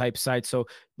vault type sites. So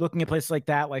looking at places like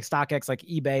that, like StockX, like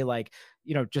eBay, like,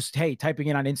 just, hey, typing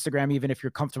in on Instagram, even if you're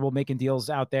comfortable making deals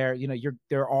out there,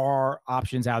 there are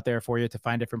options out there for you to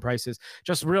find different prices.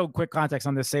 Just real quick context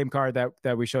on this same card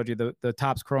that we showed you, the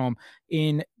Topps Chrome,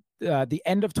 in the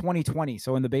end of 2020,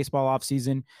 so in the baseball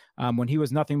offseason, when he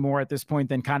was nothing more at this point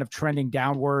than kind of trending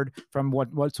downward from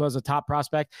what was a top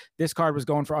prospect, this card was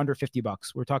going for under $50.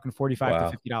 We're talking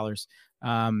 $45 to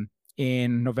 $50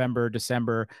 in November,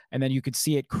 December, and then you could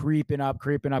see it creeping up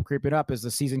as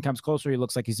the season comes closer. He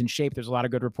looks like he's in shape. There's a lot of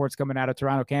good reports coming out of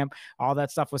Toronto camp. All that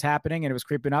stuff was happening, and it was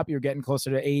creeping up. You're getting closer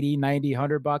to 80, 90,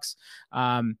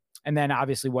 $100. And then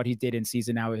obviously what he did in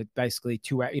season now is basically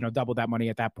double that money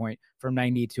at that point, from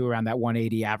 90 to around that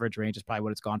 180 average range is probably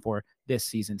what it's gone for this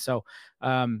season. So,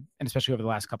 and especially over the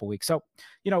last couple of weeks. So,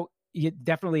 you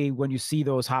definitely, when you see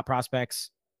those hot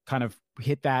prospects kind of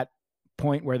hit that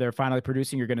point where they're finally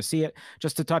producing, you're going to see it.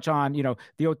 Just to touch on,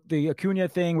 the Acuna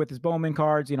thing with his Bowman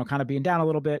cards, kind of being down a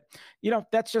little bit,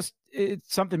 that's just,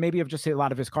 it's something maybe of just a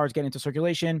lot of his cards getting into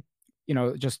circulation.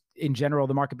 just in general,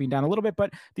 the market being down a little bit.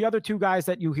 But the other two guys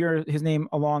that you hear his name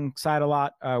alongside a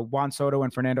lot, Juan Soto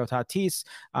and Fernando Tatis,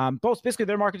 both basically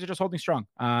their markets are just holding strong.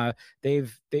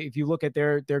 If you look at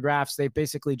their graphs, they've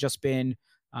basically just been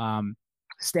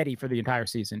steady for the entire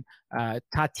season.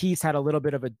 Tatis had a little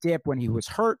bit of a dip when he was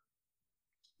hurt.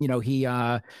 He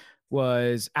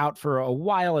was out for a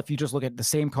while. If you just look at the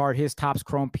same card, his Topps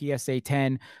Chrome PSA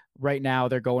 10, right now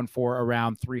they're going for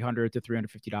around $300 to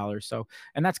 $350. So,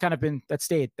 and that's kind of been, that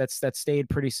stayed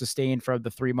pretty sustained for the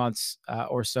 3 months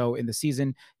or so in the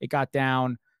season. It got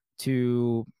down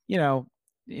to,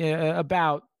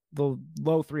 about the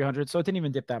low 300s. So it didn't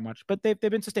even dip that much, but they've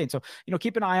been sustained. So,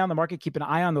 keep an eye on the market, keep an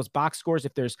eye on those box scores.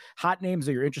 If there's hot names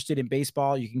that you're interested in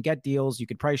baseball, you can get deals, you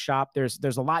can price shop. There's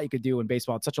a lot you could do in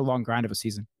baseball. It's such a long grind of a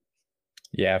season.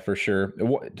 Yeah, for sure.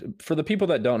 For the people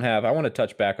that don't have, I want to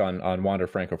touch back on Wander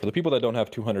Franco. For the people that don't have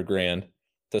 $200,000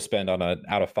 to spend on a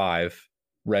out of 5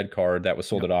 red card that was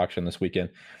sold at auction this weekend,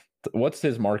 what's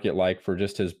his market like for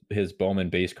just his Bowman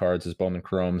base cards, his Bowman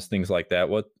Chromes, things like that?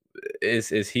 What is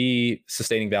he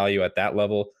sustaining value at that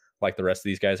level like the rest of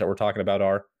these guys that we're talking about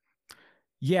are?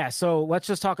 Yeah, so let's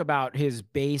just talk about his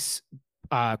base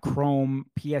Chrome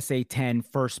PSA 10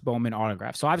 first Bowman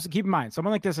autograph. So obviously keep in mind,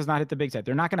 someone like this has not hit the big set.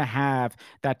 They're not going to have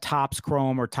that Topps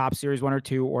Chrome or Topps Series 1 or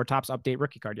 2 or Topps Update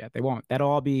rookie card yet. They won't. That'll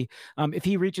all be, if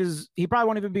he reaches, he probably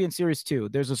won't even be in Series 2.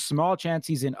 There's a small chance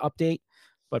he's in Update,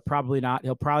 but probably not.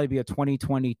 He'll probably be a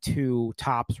 2022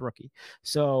 Topps rookie.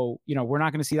 So, we're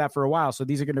not going to see that for a while. So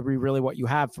these are going to be really what you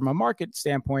have from a market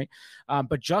standpoint.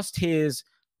 But just his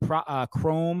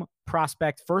Chrome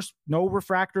prospect first, no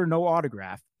refractor, no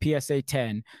autograph, PSA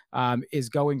 10 is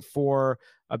going for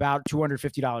about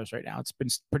 $250 right now. It's been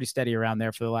pretty steady around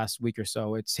there for the last week or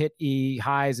so. It's hit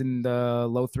highs in the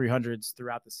low 300s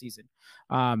throughout the season.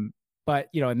 But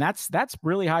and that's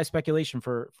really high speculation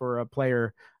for a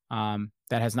player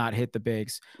that has not hit the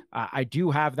bigs. I do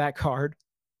have that card.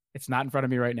 It's not in front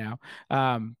of me right now.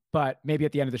 But maybe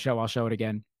at the end of the show, I'll show it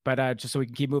again. But just so we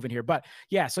can keep moving here. But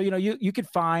yeah, so you could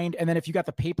find, and then if you got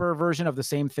the paper version of the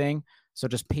same thing, so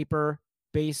just paper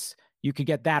base, you could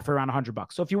get that for around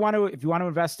 $100. So if you want to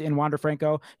invest in Wander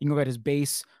Franco, you can go get his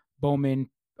base Bowman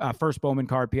first Bowman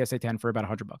card PSA 10 for about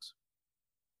 $100.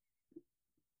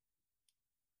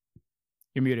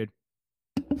 You're muted.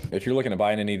 If you're looking to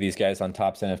buy any of these guys on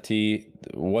Topps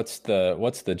NFT, what's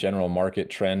the general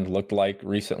market trend looked like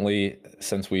recently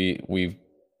since we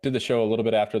did the show a little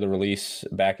bit after the release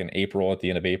back in April, at the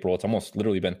end of April? It's almost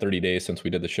literally been 30 days since we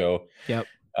did the show. Yep.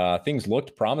 Things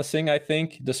looked promising, I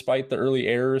think, despite the early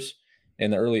errors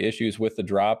and the early issues with the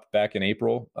drop back in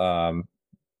April.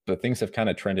 But things have kind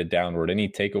of trended downward. Any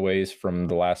takeaways from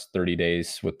the last 30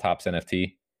 days with Topps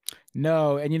NFT?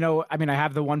 No. And, I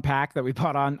have the one pack that we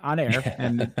bought on air,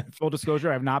 and full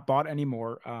disclosure, I've not bought any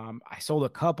more. I sold a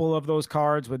couple of those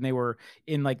cards when they were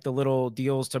in like the little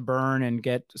deals to burn and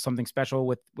get something special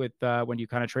with when you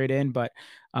kind of trade in. But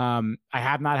I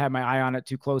have not had my eye on it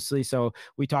too closely. So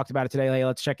we talked about it today. Hey,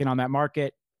 let's check in on that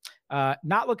market.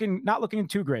 Not looking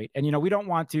too great. And, we don't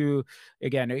want to,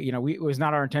 again, it was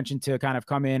not our intention to kind of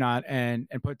come in on and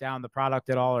put down the product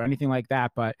at all or anything like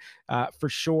that. But for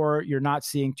sure, you're not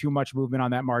seeing too much movement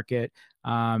on that market.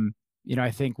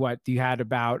 I think what you had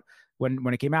about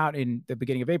when it came out in the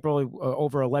beginning of April,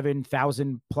 over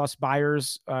 11,000 plus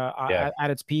buyers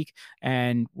at its peak.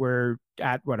 And we're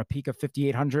at a peak of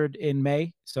 5,800 in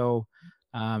May. So,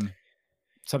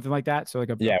 something like that. So like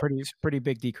a pretty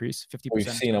big decrease, 50%.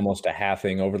 We've seen almost a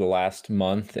halving over the last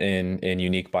month in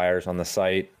unique buyers on the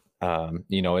site.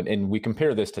 And we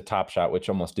compare this to Top Shot, which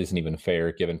almost isn't even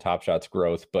fair given Top Shot's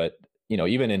growth. But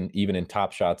even in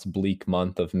Top Shot's bleak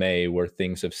month of May, where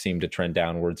things have seemed to trend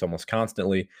downwards almost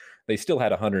constantly, they still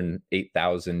had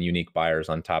 108,000 unique buyers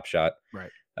on Top Shot,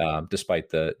 right? Despite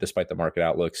the market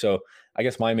outlook. So I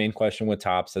guess my main question with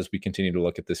Topps, as we continue to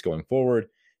look at this going forward,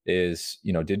 is,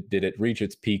 did it reach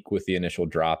its peak with the initial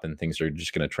drop and things are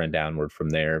just going to trend downward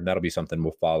from there? That'll be something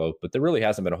we'll follow. But there really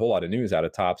hasn't been a whole lot of news out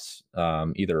of Topps,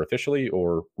 either officially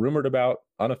or rumored about,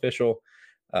 unofficial.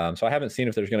 So I haven't seen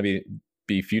if there's going to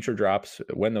be future drops,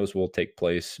 when those will take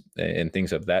place, and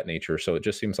things of that nature. So it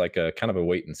just seems like a kind of a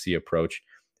wait and see approach.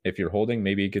 If you're holding,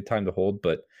 maybe a good time to hold,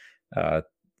 but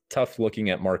tough looking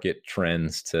at market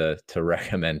trends to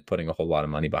recommend putting a whole lot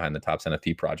of money behind the Topps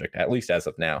NFT project, at least as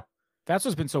of now. That's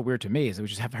what's been so weird to me, is we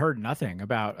just have heard nothing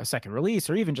about a second release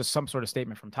or even just some sort of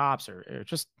statement from Topps or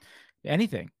just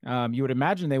anything. You would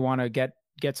imagine they want to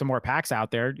get some more packs out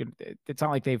there. It's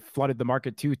not like they've flooded the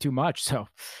market too much. So,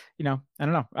 I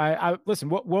don't know. I listen.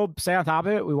 We'll stay on top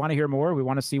of it. We want to hear more. We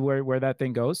want to see where that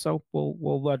thing goes. So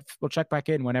we'll check back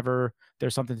in whenever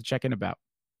there's something to check in about.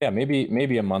 Yeah,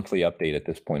 maybe a monthly update at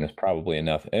this point is probably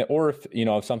enough. Or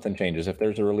if something changes, if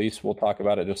there's a release, we'll talk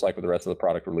about it just like with the rest of the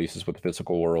product releases with the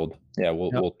physical world. Yeah,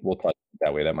 we'll Yep. we'll touch it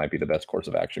that way. That might be the best course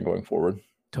of action going forward.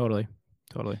 Totally.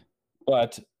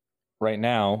 But right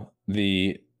now,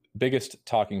 the biggest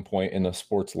talking point in the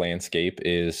sports landscape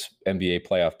is NBA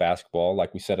playoff basketball.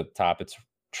 Like we said at the top, it's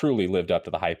truly lived up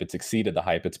to the hype. It's exceeded the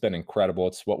hype. It's been incredible.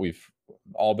 It's what we've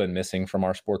all been missing from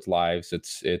our sports lives.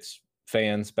 It's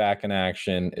fans back in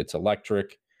action. It's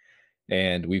electric.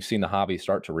 And we've seen the hobby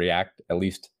start to react, at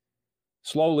least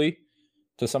slowly,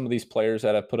 to some of these players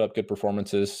that have put up good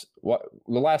performances. The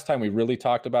last time we really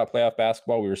talked about playoff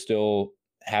basketball, we were still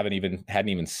hadn't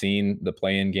even seen the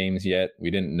play-in games yet. We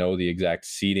didn't know the exact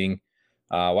seeding.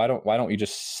 Why don't you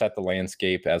just set the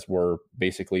landscape as we're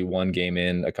basically one game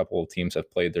in? A couple of teams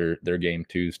have played their game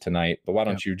twos tonight, but why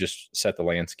don't you just set the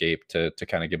landscape to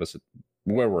kind of give us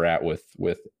where we're at with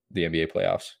the NBA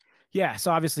playoffs? Yeah,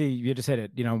 so obviously you just hit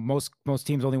it. Most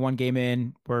teams only one game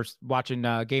in. We're watching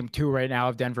game 2 right now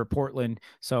of Denver Portland.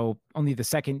 So only the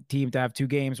second team to have 2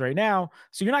 games right now.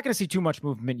 So you're not going to see too much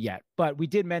movement yet. But we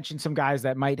did mention some guys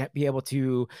that might be able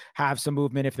to have some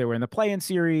movement if they were in the play-in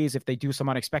series, if they do some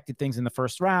unexpected things in the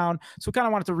first round. So we kind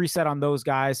of wanted to reset on those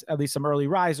guys, at least some early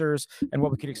risers, and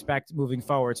what we could expect moving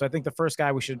forward. So I think the first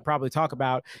guy we should probably talk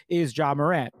about is Ja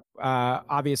Morant.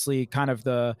 Obviously, kind of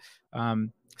the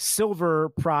silver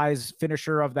prize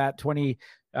finisher of that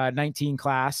 2019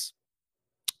 class.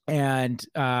 And,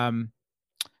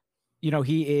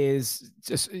 he is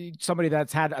just somebody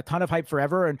that's had a ton of hype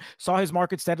forever and saw his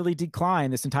market steadily decline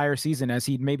this entire season as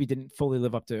he maybe didn't fully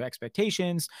live up to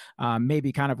expectations.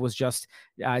 Maybe kind of was just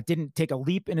didn't take a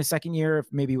leap in his second year.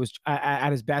 Maybe was at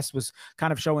his best was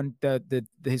kind of showing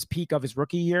his peak of his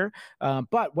rookie year.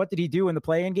 But what did he do in the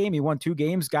play-in game? He won 2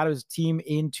 games, got his team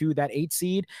into that 8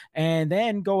 seed, and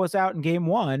then goes out in game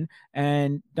 1.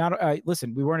 And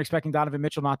listen, we weren't expecting Donovan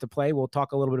Mitchell not to play. We'll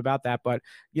talk a little bit about that. But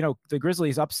the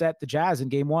Grizzlies upset the Jazz in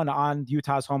game 1 on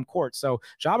Utah's home court. So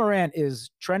Ja Morant is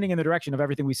trending in the direction of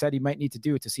everything we said he might need to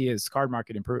do to see his card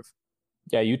market improve.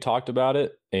 Yeah, you talked about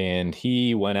it, and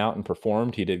he went out and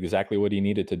performed. He did exactly what he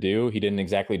needed to do. He didn't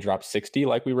exactly drop 60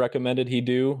 like we recommended he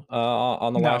do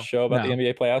on the last show about the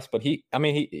NBA playoffs. But he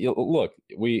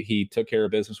took care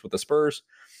of business with the Spurs.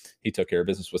 He took care of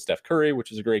business with Steph Curry,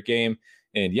 which is a great game.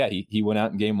 And yeah, he went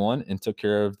out in game 1 and took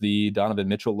care of the Donovan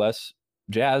Mitchell-less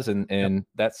Jazz. And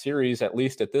that series, at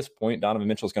least at this point, Donovan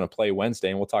Mitchell is going to play Wednesday,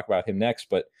 and we'll talk about him next.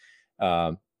 But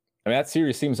that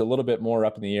series seems a little bit more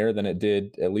up in the air than it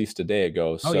did at least a day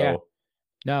ago.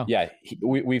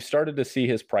 We've started to see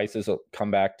his prices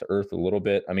come back to earth a little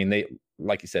bit. I mean, they,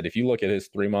 like you said, if you look at his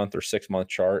 3-month or 6-month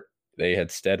chart, they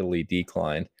had steadily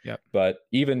declined. Yep. But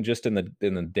even just in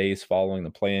the days following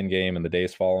the play-in game and the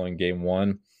days following game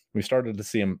 1, we started to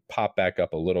see him pop back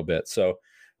up a little bit. So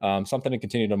something to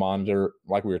continue to monitor.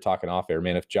 Like we were talking off air,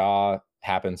 man, if Ja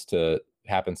happens to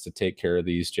take care of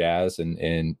these Jazz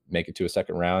and make it to a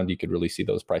second round, you could really see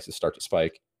those prices start to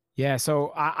spike. Yeah.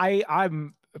 So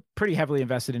I'm pretty heavily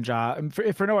invested in Ja. And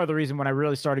for no other reason, when I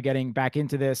really started getting back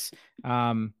into this,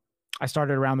 I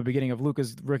started around the beginning of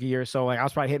Luka's rookie year. So I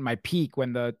was probably hitting my peak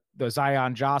when the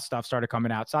Zion Ja stuff started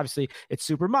coming out. So obviously it's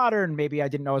super modern. Maybe I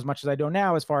didn't know as much as I do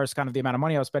now as far as kind of the amount of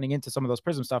money I was spending into some of those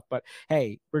Prism stuff. But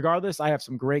hey, regardless, I have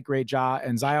some great Ja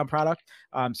and Zion product.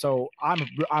 So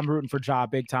I'm rooting for Ja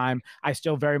big time. I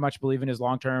still very much believe in his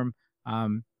long-term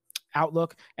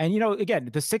outlook. And, again,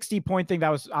 the 60-point thing, that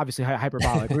was obviously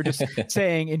hyperbolic. We're just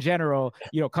saying in general,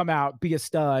 come out, be a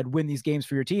stud, win these games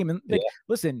for your team. And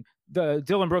listen, the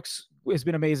Dillon Brooks has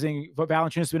been amazing.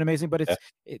 Valanciunas has been amazing, but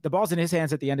the ball's in his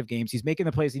hands at the end of games. He's making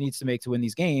the plays he needs to make to win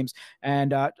these games.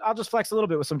 And I'll just flex a little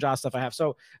bit with some Ja stuff I have.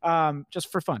 So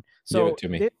just for fun. So give it to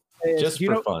me. Just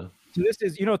for fun. So this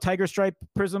is, Tiger Stripe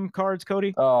Prism cards,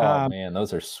 Cody. Oh man,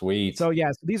 those are sweet. So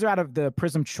yes, these are out of the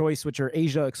Prism Choice, which are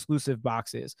Asia exclusive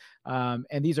boxes. And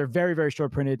these are very, very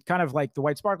short printed, kind of like the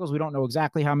White Sparkles. We don't know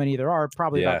exactly how many there are,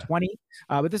 probably about 20.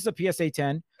 But this is a PSA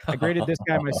 10. I graded this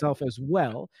guy myself as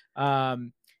well.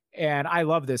 And I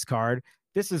love this card.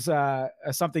 This is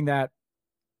something that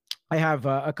I have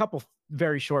a couple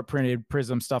very short printed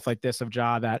Prism stuff like this of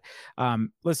Ja that,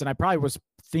 listen, I probably was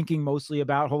thinking mostly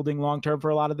about holding long-term for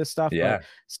a lot of this stuff. Yeah. But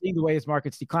seeing the way his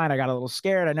markets declined, I got a little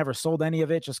scared. I never sold any of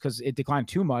it just because it declined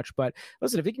too much. But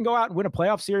listen, if he can go out and win a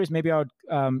playoff series, maybe I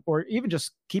would, or even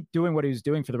just keep doing what he was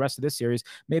doing for the rest of this series,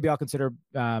 maybe I'll consider,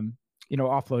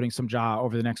 offloading some Ja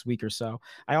over the next week or so.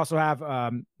 I also have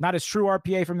not his true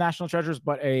RPA from National Treasures,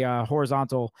 but a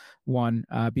horizontal one,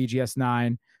 BGS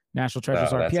 9 National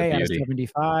Treasures RPA at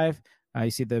 75.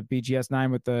 You see the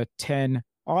BGS9 with the 10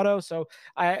 auto. So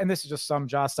and this is just some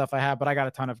Josh stuff I have, but I got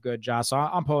a ton of good Josh. So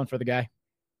I'm pulling for the guy.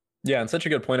 Yeah, and such a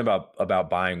good point about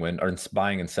buying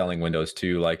buying and selling windows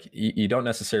too. Like you don't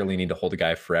necessarily need to hold a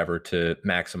guy forever to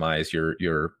maximize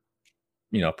your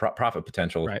profit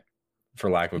potential, right, for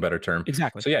lack of a better term.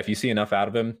 Exactly. So yeah, if you see enough out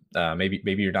of him, maybe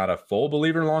you're not a full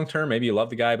believer long term. Maybe you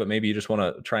love the guy, but maybe you just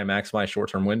want to try and maximize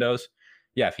short term windows.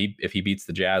 Yeah, if he beats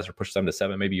the Jazz or pushes them to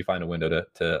 7, maybe you find a window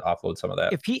to offload some of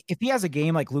that. If he has a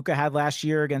game like Luka had last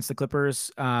year against the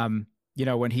Clippers,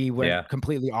 when he went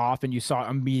completely off and you saw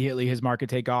immediately his market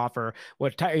take off, or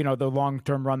the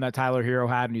long-term run that Tyler Hero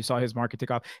had and you saw his market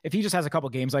take off. If he just has a couple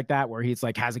games like that where he's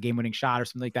like has a game-winning shot or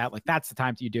something like that, like that's the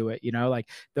time you do it, like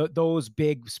those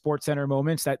big Sports Center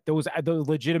moments, that those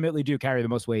legitimately do carry the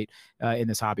most weight in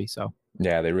this hobby. So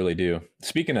yeah, they really do.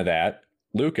 Speaking of that,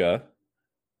 Luka,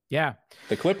 yeah,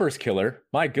 the Clippers killer,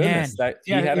 my goodness,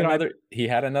 he had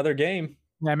another game.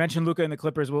 Yeah, I mentioned Luka and the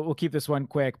Clippers. We'll keep this one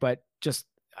quick, but just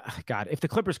God, if the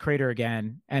Clippers crater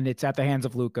again and it's at the hands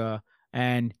of Luka,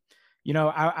 and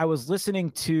I was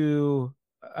listening to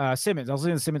Simmons. I was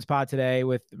listening to Simmons pod today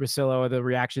with Russillo, the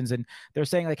reactions, and they're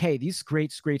saying like, hey, these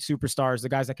great superstars, the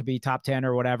guys that could be top 10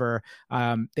 or whatever,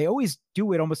 they always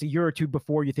do it almost a year or two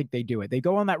before you think they do it. They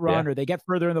go on that run or they get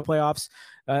further in the playoffs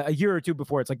a year or two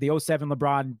before. It's like the 07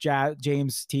 LeBron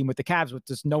James team with the Cavs with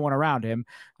just no one around him,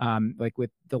 like with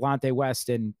Delonte West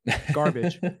and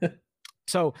garbage.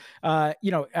 So,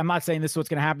 I'm not saying this is what's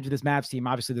going to happen to this Mavs team.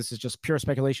 Obviously, this is just pure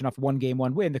speculation off one game,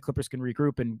 one win. The Clippers can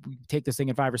regroup and take this thing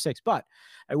in 5 or 6. But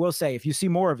I will say, if you see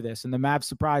more of this and the Mavs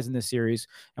surprise in this series,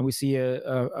 and we see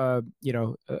the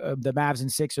Mavs in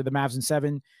 6 or the Mavs in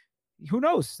 7, who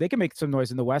knows? They can make some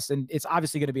noise in the West, and it's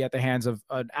obviously going to be at the hands of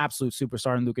an absolute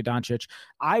superstar in Luka Doncic.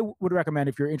 I would recommend,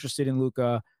 if you're interested in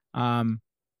Luka,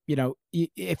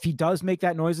 if he does make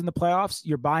that noise in the playoffs,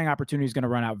 your buying opportunity is going to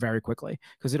run out very quickly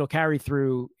because it'll carry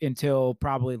through until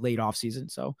probably late off season.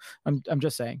 So I'm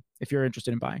just saying, if you're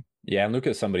interested in buying. Yeah, and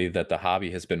Luka is somebody that the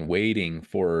hobby has been waiting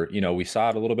for. We saw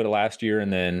it a little bit of last year,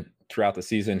 and then throughout the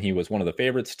season, he was one of the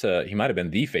favorites he might have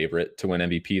been the favorite to win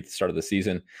MVP at the start of the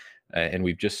season. And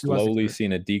we've just slowly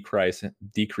seen a decrease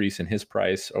in his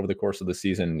price over the course of the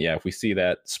season. Yeah, if we see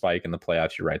that spike in the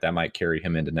playoffs, you're right, that might carry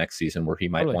him into next season where he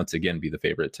might once again be the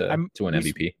favorite to win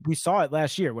MVP. We saw it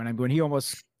last year when he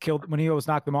almost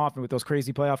knocked them off, and with those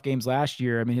crazy playoff games last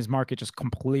year. I mean, his market just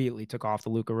completely took off the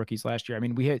Luka rookies last year. I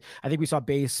mean, I think we saw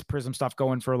base Prism stuff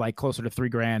going for like closer to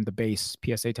 $3,000, the base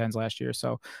PSA 10s last year.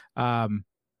 So,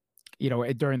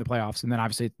 during the playoffs, and then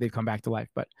obviously they've come back to life,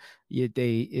 but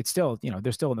it's still,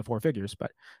 they're still in the 4 figures, but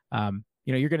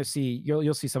you're going to see,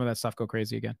 you'll see some of that stuff go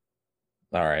crazy again.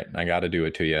 All right. I got to do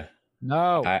it to you.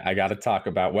 No, I got to talk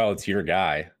about, it's your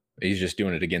guy. He's just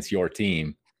doing it against your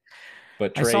team,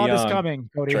 but I saw this coming,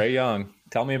 Cody. Trae Young.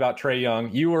 Tell me about Trae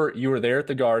Young. You were there at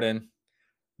the Garden.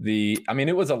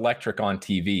 It was electric on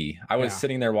TV. I was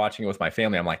sitting there watching it with my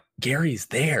family. I'm like, Gary's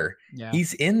there. Yeah.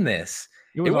 He's in this.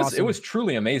 It was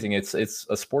truly amazing. It's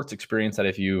a sports experience that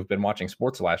if you've been watching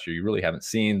sports last year, you really haven't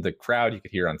seen. The crowd you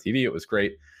could hear on TV. It was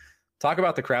great. Talk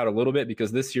about the crowd a little bit,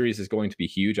 because this series is going to be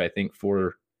huge, I think,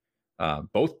 for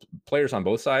both players on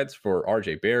both sides, for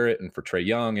RJ Barrett and for Trae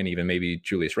Young, and even maybe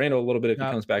Julius Randle a little bit if he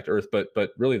comes back to earth. But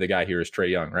really the guy here is Trae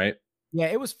Young, right? Yeah,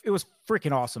 it was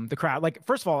freaking awesome. The crowd, like,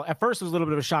 first of all, at first it was a little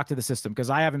bit of a shock to the system because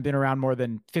I haven't been around more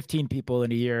than 15 people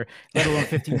in a year, let alone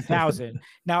 15,000.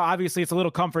 Now, obviously, it's a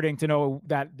little comforting to know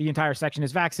that the entire section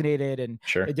is vaccinated, and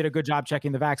they did a good job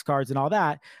checking the vax cards and all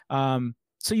that.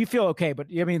 So you feel okay. But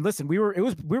I mean, listen, we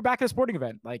were back at a sporting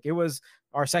event. Like,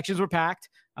 our sections were packed.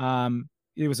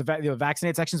 It was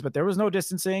vaccinated sections, but there was no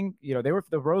distancing.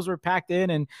 The rows were packed in,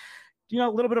 and a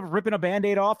little bit of ripping a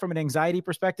Band-Aid off from an anxiety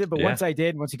perspective. But once you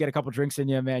get a couple drinks in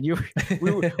you, man,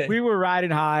 we were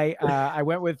riding high. I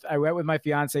went with my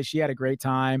fiance. She had a great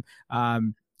time.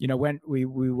 When we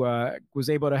was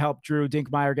able to help Drew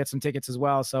Dinkmeyer get some tickets as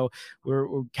well. So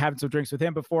we're having some drinks with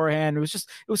him beforehand. It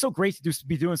was so great to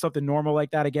be doing something normal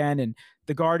like that again. And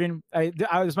the Garden, it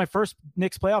was my first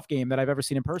Knicks playoff game that I've ever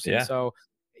seen in person. Yeah. So,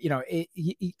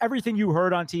 everything you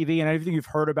heard on TV and everything you've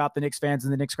heard about the Knicks fans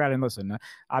and the Knicks crowd, and listen,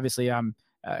 obviously I'm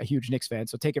a huge Knicks fan,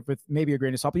 so take it with maybe a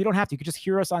grain of salt, but you don't have to. You can just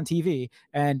hear us on TV,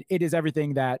 and it is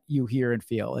everything that you hear and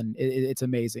feel, and it's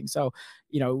amazing. So,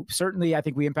 certainly I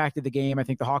think we impacted the game. I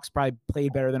think the Hawks probably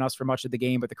played better than us for much of the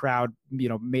game, but the crowd,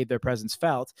 made their presence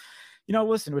felt.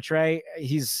 Listen, with Trae,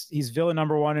 he's villain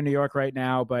number 1 in New York right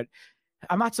now, but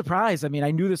I'm not surprised. I mean,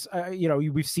 I knew this,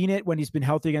 we've seen it when he's been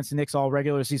healthy against the Knicks all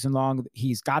regular season long.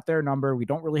 He's got their number. We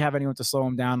don't really have anyone to slow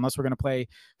him down unless we're going to play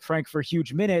Frank for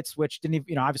huge minutes, which didn't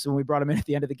even, obviously when we brought him in at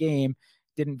the end of the game,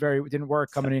 didn't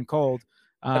work coming in cold.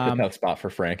 That's a tough spot for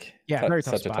Frank. Yeah, very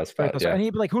tough Such spot. a tough spot. Yeah. And he,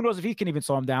 like, who knows if he can even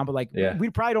slow him down, but like, we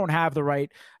probably don't have the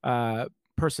right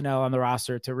personnel on the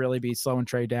roster to really be slowing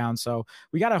Trae down. So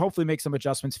we got to hopefully make some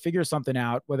adjustments, figure something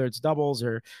out, whether it's doubles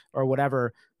or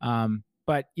whatever.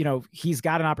 But you know, he's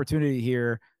got an opportunity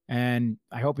here, and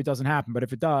I hope it doesn't happen. But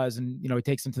if it does, and you know, he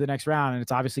takes him to the next round, and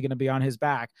it's obviously going to be on his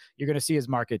back, you're going to see his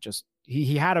market just.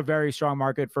 He had a very strong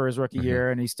market for his rookie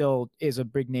year, and he still is a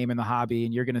big name in the hobby.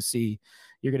 And you're going to see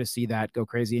that go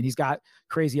crazy. And he's got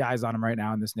crazy eyes on him right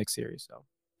now in this Knicks series. So.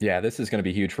 Yeah, this is going to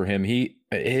be huge for him.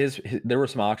 There were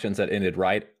some auctions that ended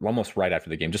almost right after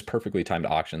the game, just perfectly timed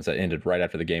auctions that ended right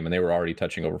after the game, and they were already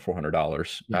touching over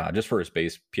 $400 just for his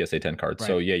base PSA 10 cards. Right.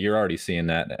 So yeah, you're already seeing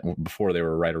that before they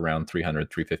were right around 300,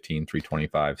 315,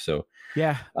 325. So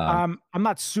yeah, I'm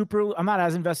not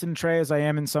as invested in Trae as I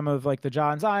am in some of like the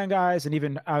John Zion guys, and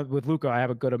even with Luka, I have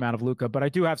a good amount of Luka, but I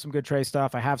do have some good Trae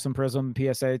stuff. I have some Prism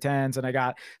PSA 10s, and I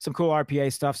got some cool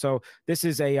RPA stuff. So this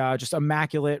is a just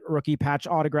immaculate rookie patch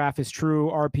autograph is true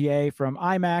RPA from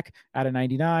iMac out of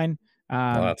 99.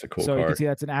 That's a cool card. You can see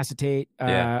that's an acetate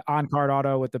on card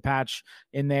auto with the patch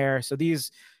in there. So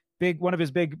these one of his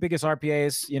biggest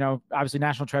RPAs, you know, obviously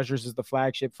National Treasures is the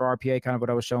flagship for RPA, kind of what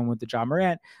I was showing with the John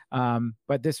Morant.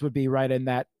 But this would be right in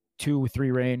that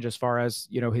 2-3 range as far as,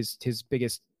 you know, his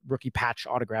biggest rookie patch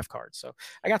autograph card. So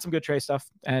I got some good Trae stuff,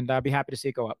 and I'd be happy to see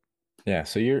it go up. Yeah,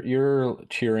 so you're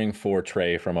cheering for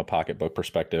Trae from a pocketbook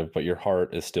perspective, but your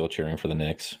heart is still cheering for the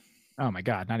Knicks. Oh my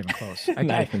God, not even close.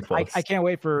 I can't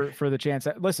wait for the chance.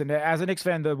 Listen, as a Knicks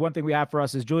fan, the one thing we have for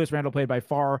us is Julius Randle played by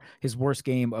far his worst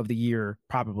game of the year,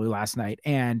 probably last night,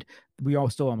 and we all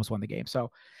still almost won the game. So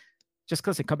just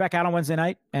listen, come back out on Wednesday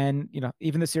night, and you know,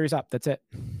 even the series up. That's it.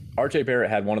 RJ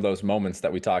Barrett had one of those moments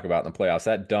that we talk about in the playoffs.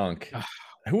 That dunk.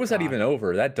 Who was that even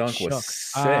over? That dunk was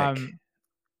sick.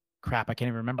 Crap, I can't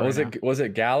even remember. Was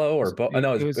it Gallo or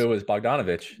no? It was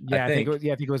Bogdanovic. Yeah, I think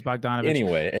it was Bogdanovic.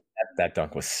 Anyway, that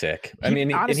dunk was sick.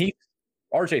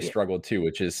 RJ struggled too,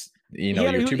 which is, you know,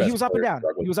 your two best. He was up and down.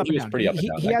 He was up and down. Pretty up and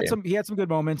down. He had some good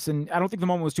moments, and I don't think the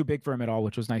moment was too big for him at all,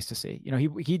 which was nice to see. You know,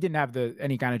 he didn't have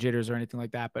any kind of jitters or anything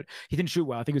like that, but he didn't shoot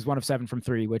well. I think he was 1 of 7 from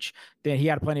 3, which then he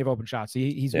had plenty of open shots.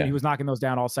 He was knocking those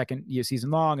down all season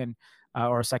long and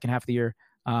or second half of the year.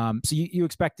 So you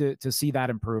expect to see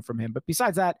that improve from him. But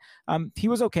besides that, he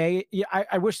was okay. Yeah,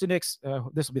 I wish the Knicks,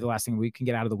 this will be the last thing we can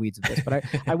get out of the weeds of this, but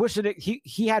I wish that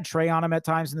he had Trae on him at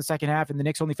times in the second half, and the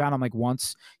Knicks only found him like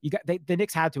once. The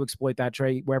Knicks had to exploit that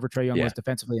Trae, wherever Trae Young was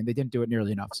defensively, and they didn't do it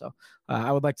nearly enough. So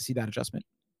I would like to see that adjustment.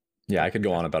 Yeah, I could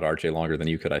go on about RJ longer than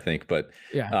you could, I think. But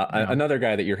another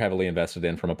guy that you're heavily invested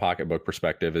in from a pocketbook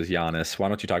perspective is Giannis. Why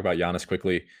don't you talk about Giannis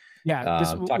quickly? Yeah,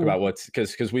 talk about what's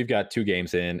because we've got 2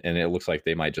 games in, and it looks like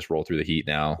they might just roll through the Heat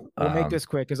now. We'll make this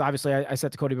quick because obviously I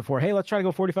said to Cody before, hey, let's try to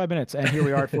go 45 minutes, and here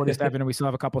we are at 47, and we still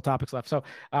have a couple of topics left. So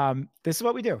this is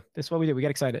what we do. We get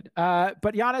excited.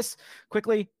 But Giannis,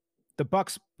 quickly, the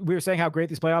Bucks. We were saying how great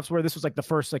these playoffs were. This was like the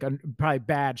first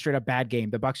probably straight up bad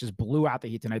game. The Bucks just blew out the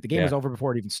Heat tonight. The game was over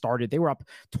before it even started. They were up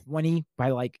 20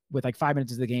 with 5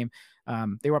 minutes of the game.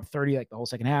 They were up 30 like the whole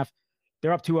second half.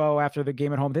 They're up 2-0 after the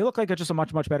game at home. They look like just a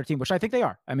much, much better team, which I think they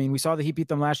are. I mean, we saw the Heat beat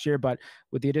them last year, but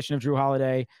with the addition of Jrue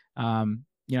Holiday,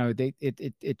 you know,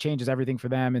 it changes everything for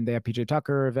them. And they have PJ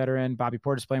Tucker, a veteran, Bobby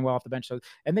Portis playing well off the bench. So,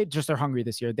 and they're hungry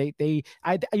this year. You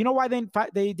know why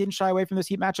they didn't shy away from this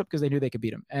Heat matchup? Because they knew they could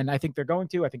beat them. And I think they're going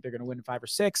to. I think they're going to win 5 or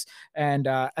 6. And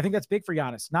I think that's big for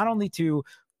Giannis, not only to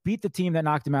beat the team that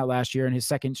knocked him out last year in his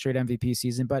second straight MVP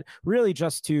season, but really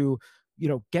just to, you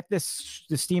know, get the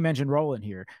steam engine rolling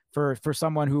here for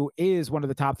someone who is one of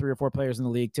the top 3 or 4 players in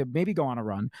the league to maybe go on a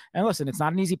run. And listen, it's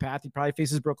not an easy path. He probably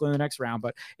faces Brooklyn in the next round,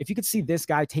 but if you could see this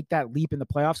guy take that leap in the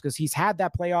playoffs, because he's had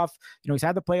that playoff, you know, he's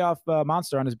had the playoff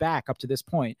monster on his back up to this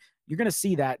point. You're going to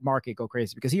see that market go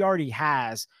crazy because he already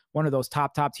has one of those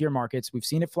top tier markets. We've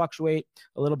seen it fluctuate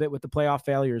a little bit with the playoff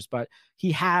failures, but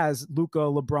he has Luka,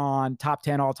 LeBron, top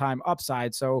 10 all-time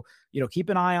upside. So, you know, keep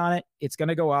an eye on it. It's going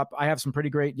to go up. I have some pretty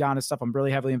great Giannis stuff. I'm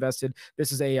really heavily invested.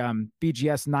 This is a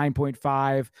BGS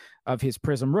 9.5 of his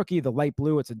Prism rookie, the light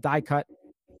blue. It's a die cut.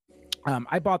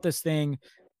 I bought this thing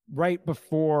right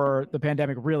before the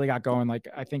pandemic really got going, like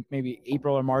I think maybe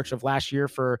April or March of last year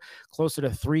for closer to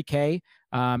 $3K.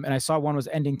 And I saw one was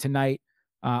ending tonight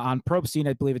on Probe Scene.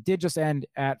 I believe it did just end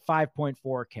at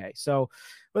 5.4K. So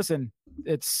listen,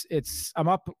 I'm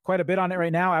up quite a bit on it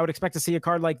right now. I would expect to see a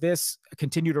card like this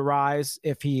continue to rise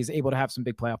if he's able to have some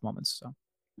big playoff moments. So.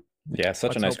 Yeah,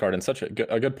 such a nice card, and such a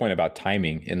good point about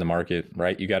timing in the market,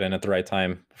 right? You got in at the right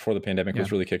time before the pandemic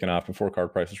was really kicking off, before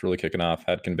card price was really kicking off,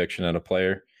 had conviction at a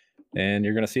player. and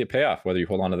you're going to see it pay off, whether you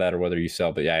hold on to that or whether you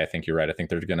sell. But yeah, I think you're right. I think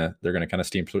they're gonna kind of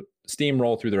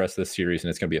steamroll through the rest of this series, and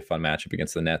it's going to be a fun matchup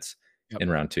against the Nets in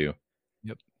round 2.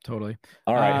 Yep, totally.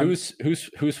 All right,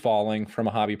 who's falling from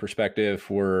a hobby perspective?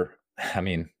 I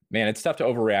mean, man, it's tough to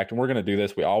overreact, and we're going to do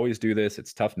this. We always do this.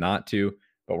 It's tough not to,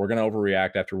 but we're going to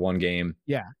overreact after one game.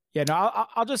 Yeah. No,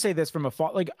 I'll just say this from a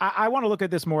fall. Like, I want to look at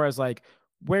this more as like,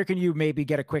 where can you maybe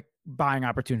get a quick buying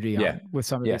opportunity on with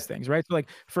some of these things, right? So like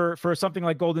for something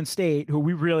like Golden State, who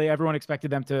everyone expected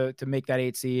them to make that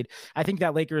 8 seed. I think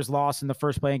that Lakers loss in the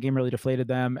first playing game really deflated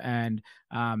them, and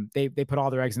they put all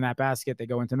their eggs in that basket. They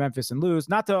go into Memphis and lose.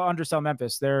 Not to undersell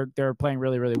Memphis, they're playing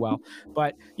really, really well.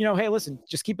 But hey, listen,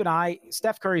 just keep an eye.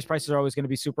 Steph Curry's prices are always going to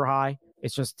be super high.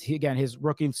 It's just, again, his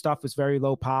rookie stuff was very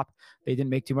low pop. They didn't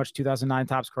make too much 2009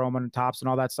 Topps Chrome and Topps and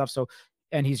all that stuff. So,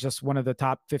 and he's just one of the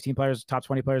top 15 players, top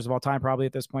 20 players of all time, probably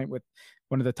at this point, with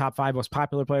one of the top 5 most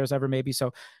popular players ever, maybe.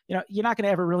 So, you're not going to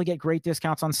ever really get great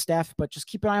discounts on Steph, but just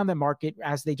keep an eye on the market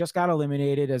as they just got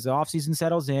eliminated, as the offseason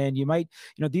settles in. You might,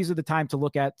 these are the time to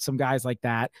look at some guys like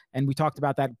that. And we talked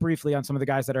about that briefly on some of the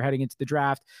guys that are heading into the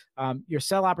draft. Your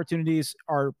sell opportunities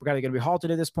are going to be halted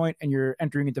at this point, and you're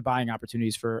entering into buying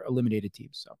opportunities for eliminated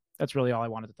teams. So that's really all I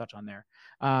wanted to touch on there.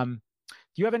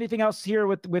 Do you have anything else here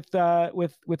with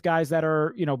guys that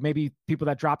are, maybe people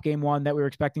that dropped game 1 that we were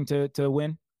expecting to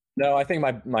win? No, I think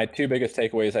my 2 biggest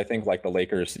takeaways, I think like the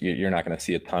Lakers, you're not going to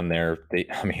see a ton there.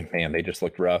 They just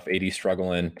looked rough. AD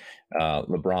struggling,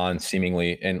 LeBron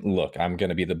seemingly, and look, I'm going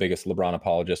to be the biggest LeBron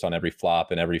apologist on every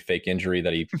flop and every fake injury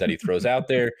that he throws out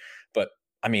there. But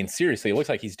I mean, seriously, it looks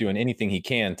like he's doing anything he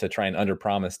can to try and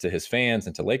underpromise to his fans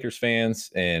and to Lakers fans,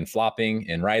 and flopping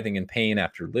and writhing in pain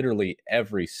after literally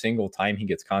every single time he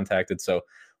gets contacted. So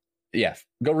yeah,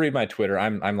 go read my Twitter.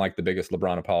 I'm like the biggest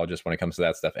LeBron apologist when it comes to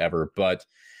that stuff ever, but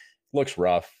looks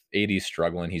rough. AD's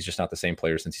struggling. He's just not the same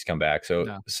player since he's come back.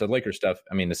 So Lakers stuff,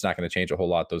 I mean, it's not going to change a whole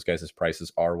lot. Those guys'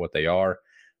 prices are what they are.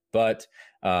 But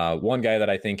one guy that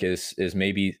I think is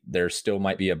maybe there still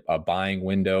might be a buying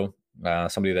window.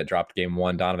 Somebody that dropped game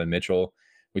 1, Donovan Mitchell.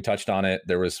 We touched on it.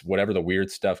 There was whatever the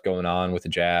weird stuff going on with the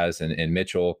Jazz and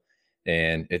Mitchell.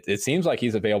 And it seems like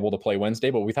he's available to play Wednesday,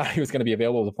 but we thought he was going to be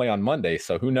available to play on Monday.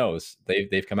 So who knows?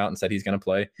 They've come out and said he's going to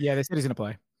play. Yeah, they said he's going to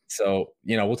play. So,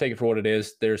 we'll take it for what it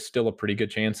is. There's still a pretty good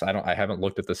chance. I haven't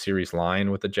looked at the series line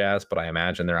with the Jazz, but I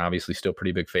imagine they're obviously still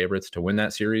pretty big favorites to win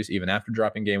that series, even after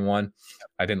dropping game 1.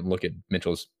 I didn't look at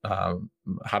Mitchell's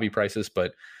hobby prices,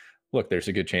 but look, there's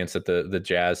a good chance that the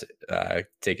Jazz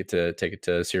take it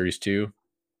to series 2,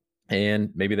 and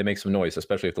maybe they make some noise,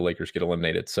 especially if the Lakers get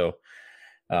eliminated. So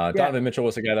Donovan Mitchell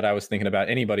was a guy that I was thinking about.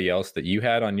 Anybody else that you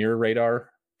had on your radar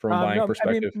from a buying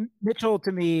perspective? Mitchell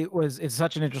to me is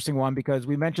such an interesting one, because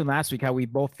we mentioned last week how we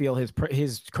both feel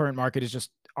his current market is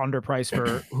just underpriced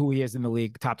for who he is in the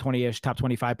league. Top 20-ish, top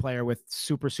 25 player with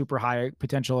super, super high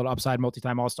potential and upside,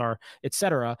 multi-time All-Star,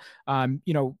 etc.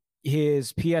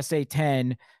 His PSA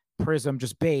 10 Prism,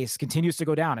 just base, continues to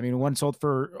go down. I mean, one sold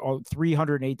for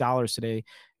 $308 today.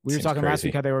 We were talking last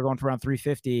week how they were going for around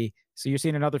 $350. So you're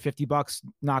seeing another $50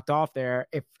 knocked off there.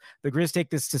 If the Grizz take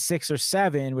this to 6 or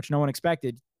 7, which no one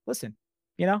expected, listen,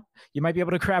 you might be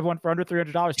able to grab one for under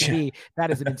 $300. To me, that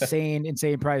is an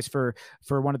insane price for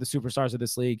one of the superstars of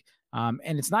this league.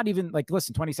 And it's not even like,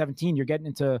 listen, 2017, you're getting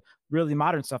into really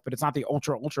modern stuff, but it's not the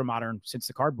ultra modern since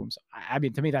the card booms. I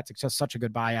mean, to me, that's just such a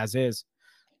good buy as is.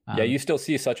 Yeah, you still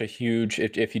see such a huge,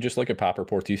 if you just look at pop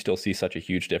reports, you still see such a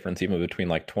huge difference even between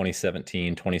like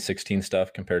 2017, 2016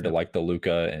 stuff compared to like the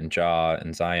Luka and Ja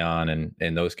and Zion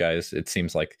and those guys. It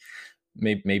seems like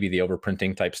maybe the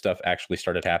overprinting type stuff actually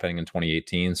started happening in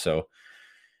 2018. So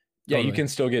yeah, totally.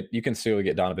 you can still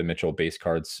get Donovan Mitchell base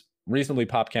cards, reasonable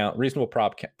pop count,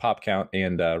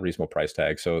 and reasonable price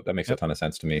tag. So that makes a ton of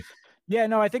sense to me. Yeah,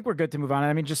 no, I think we're good to move on.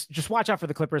 I mean, just watch out for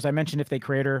the Clippers. I mentioned if they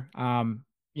crater,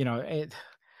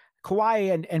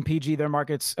 Kawhi and PG, their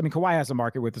markets. I mean, Kawhi has a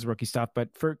market with his rookie stuff, but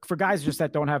for guys just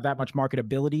that don't have that much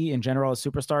marketability in general as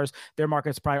superstars, their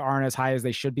markets probably aren't as high as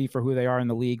they should be for who they are in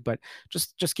the league. But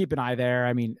just keep an eye there.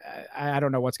 I mean, I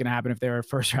don't know what's going to happen if they're a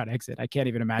first round exit. I can't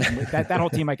even imagine that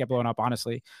whole team might get blown up,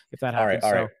 honestly, if that happens.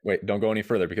 All right. Wait, don't go any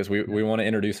further, because we want to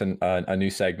introduce a new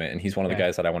segment, and he's one of the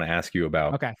guys that I want to ask you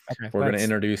about. Okay. We're going to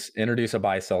introduce a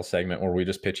buy sell segment where we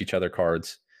just pitch each other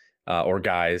cards or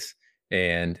guys.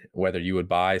 And whether you would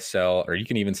buy, sell, or you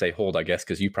can even say hold, I guess,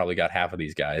 because you probably got half of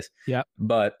these guys. Yeah.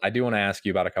 But I do want to ask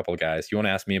you about a couple of guys. You want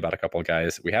to ask me about a couple of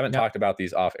guys. We haven't talked about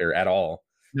these off air at all.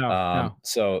 No.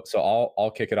 So I'll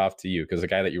kick it off to you, because the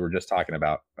guy that you were just talking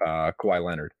about, Kawhi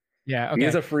Leonard. Yeah. Okay. He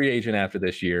is a free agent after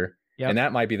this year. Yep. And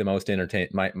that might be the most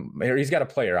he's got a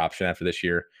player option after this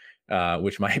year.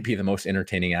 which might be the most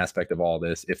entertaining aspect of all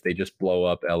this. If they just blow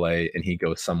up LA and he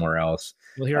goes somewhere else,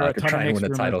 we'll hear a to ton try of and Knicks win the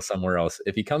rumors. title somewhere else.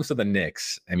 If he comes to the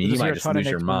Knicks, I mean, We'll you might just lose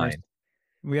your mind.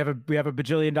 We have a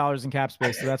bajillion dollars in cap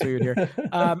space, so that's what you'd hear.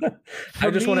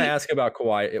 I just want to ask about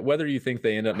Kawhi, whether you think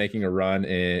they end up making a run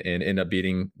and end up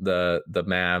beating the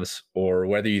Mavs, or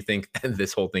whether you think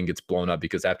this whole thing gets blown up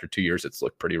because after 2 years it's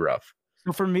looked pretty rough.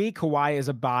 So for me, Kawhi is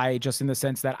a buy, just in the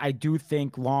sense that I do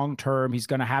think long term he's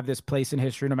going to have this place in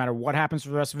history no matter what happens for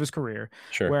the rest of his career.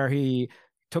 Sure. Where he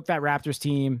took that Raptors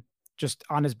team just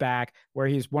on his back, where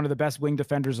he's one of the best wing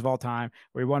defenders of all time,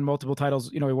 where he won multiple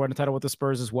titles. He won a title with the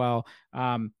Spurs as well.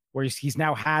 Where he's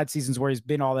now had seasons where he's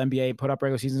been all NBA and put up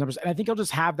regular season numbers. And I think he'll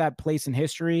just have that place in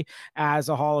history as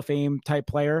a Hall of Fame type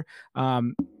player.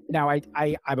 Now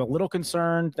I'm a little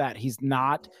concerned that he's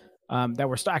not, that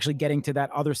we're actually getting to that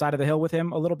other side of the hill with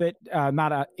him a little bit,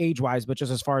 not age-wise, but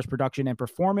just as far as production and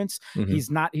performance.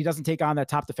 Mm-hmm. He doesn't take on that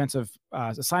top defensive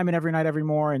assignment every night, every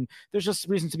more. And there's just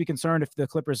reasons to be concerned if the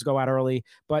Clippers go out early.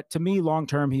 But to me,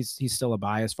 long-term, he's still a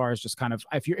buy as far as just kind of,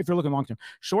 if you're looking long-term.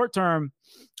 Short-term,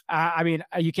 I mean,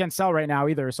 you can't sell right now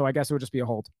either. So I guess it would just be a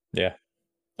hold. Yeah.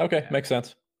 Okay. Makes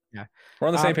sense. Yeah. We're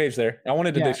on the same page there. I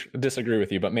wanted to disagree with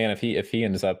you, but man, if he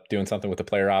ends up doing something with the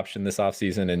player option this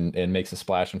offseason and makes a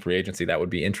splash in free agency, that would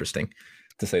be interesting,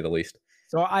 to say the least.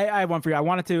 So I have one for you. I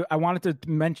wanted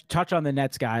to touch on the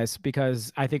Nets guys,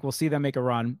 because I think we'll see them make a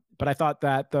run. But I thought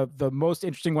that the most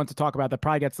interesting one to talk about that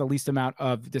probably gets the least amount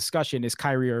of discussion is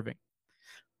Kyrie Irving.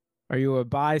 Are you a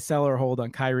buy, sell, or hold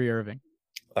on Kyrie Irving?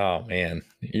 Oh man,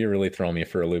 you're really throwing me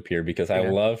for a loop here, because I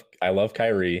love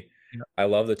Kyrie. Yeah. I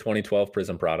love the 2012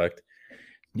 Prism product.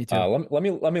 Me too. Let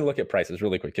me look at prices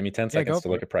really quick. Give me 10 seconds to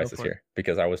look at prices here,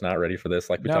 because I was not ready for this.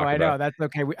 Like we talked about. No, I know that's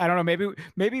okay. I don't know.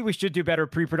 Maybe we should do better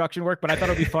pre-production work, but I thought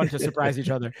it'd be fun to surprise each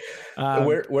other.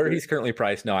 Where he's currently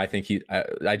priced? No, I think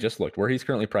I just looked where he's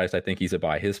currently priced. I think he's a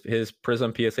buy. His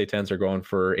Prism PSA 10s are going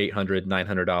for $800,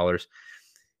 $900.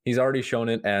 He's already shown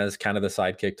it as kind of the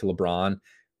sidekick to LeBron.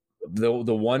 The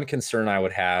one concern I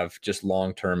would have just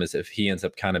long term is if he ends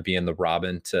up kind of being the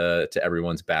Robin to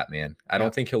everyone's Batman. I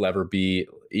don't think he'll ever be,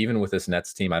 even with this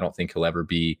Nets team, I don't think he'll ever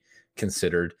be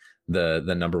considered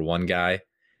the number one guy.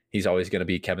 He's always going to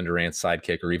be Kevin Durant's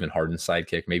sidekick, or even Harden's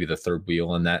sidekick, maybe the third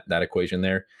wheel in that equation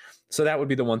there. So that would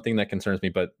be the one thing that concerns me.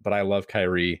 But I love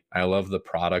Kyrie. I love the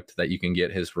product that you can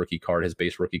get his rookie card, his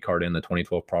base rookie card in the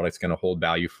 2012 product's going to hold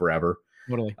value forever.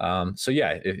 Totally. So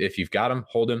yeah, if you've got him,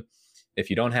 hold him. If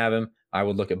you don't have him, I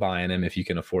would look at buying him if you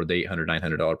can afford the $800,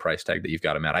 $900 price tag that you've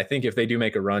got him at. I think if they do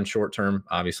make a run short term,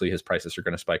 obviously his prices are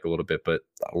going to spike a little bit, but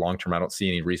long term, I don't see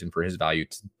any reason for his value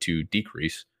to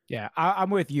decrease. Yeah, I'm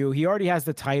with you. He already has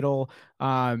the title.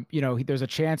 There's a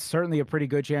chance, certainly a pretty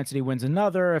good chance that he wins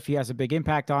another if he has a big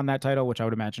impact on that title, which I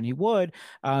would imagine he would.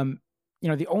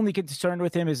 The only concern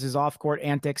with him is his off-court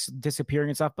antics disappearing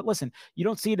and stuff. But listen, you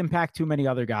don't see it impact too many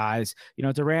other guys.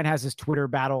 Durant has his Twitter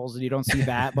battles, and you don't see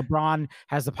that. LeBron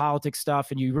has the politics stuff,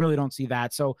 and you really don't see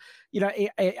that. So,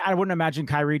 I wouldn't imagine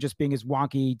Kyrie just being his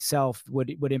wonky self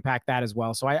would impact that as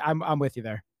well. So I'm with you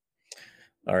there.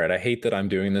 All right. I hate that I'm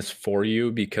doing this for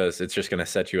you, because it's just going to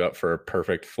set you up for a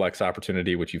perfect flex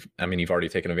opportunity, which you've already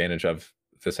taken advantage of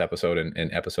this episode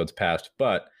and episodes past.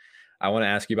 But I want to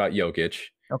ask you about Jokic.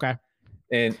 Okay.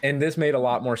 And this made a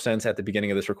lot more sense at the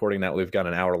beginning of this recording that we've got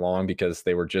an hour long, because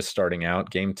they were just starting out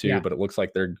game 2, but it looks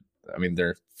like they're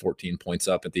 14 points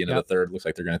up at the end of the third. Looks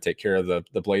like they're going to take care of the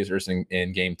Blazers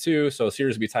in game 2. So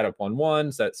series will be tied up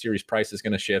 1-1. So that series price is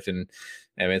going to shift, and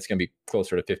it's going to be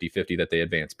closer to 50-50 that they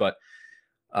advance. But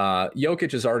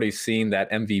Jokic has already seen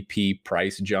that MVP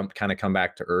price jump kind of come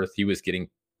back to earth. He was getting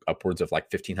upwards of like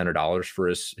 $1,500 for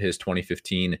his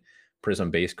 2015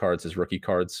 Prism base cards, his rookie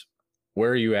cards.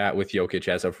 Where are you at with Jokic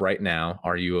as of right now?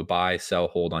 Are you a buy, sell,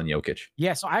 hold on Jokic?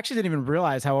 Yeah, so I actually didn't even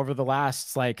realize how over the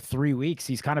last 3 weeks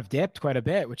he's kind of dipped quite a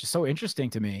bit, which is so interesting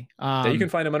to me. You can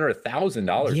find him under $1,000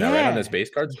 now, right, on his base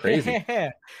cards. Crazy.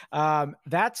 Yeah.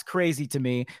 That's crazy to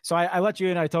me. So I let you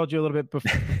in. I told you a little bit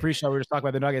before pre-show. We were just talking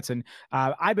about the Nuggets, and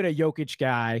I've been a Jokic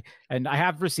guy, and I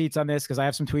have receipts on this because I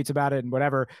have some tweets about it and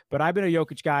whatever. But I've been a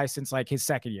Jokic guy since his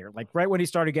second year. Right when he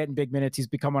started getting big minutes, he's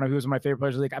become one of my favorite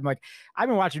players in the league. I've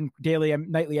been watching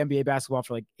nightly NBA basketball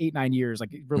for 8-9 years,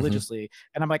 religiously.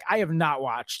 Mm-hmm. And I'm I have not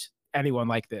watched anyone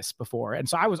like this before. And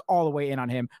so I was all the way in on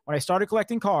him. When I started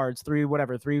collecting cards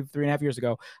 3.5 years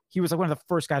ago, he was one of the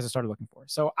first guys I started looking for.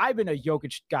 So I've been a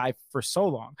Jokic guy for so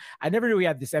long. I never knew he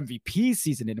had this MVP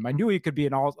season in him. I knew he could be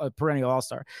a perennial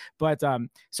all-star. But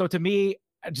so to me,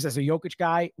 just as a Jokic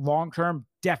guy, long-term,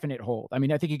 definite hold. I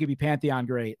think he could be Pantheon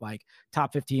great,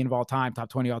 top 15 of all time, top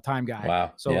 20 all time guy.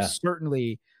 Wow. So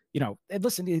certainly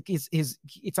listen,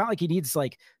 it's not like he needs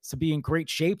like to be in great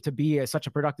shape to be such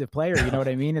a productive player. You know what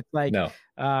I mean? It's like, no.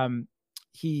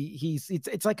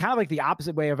 It's like kind of like the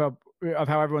opposite way of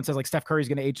how everyone says like Steph Curry's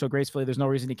going to age so gracefully. There's no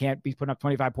reason he can't be putting up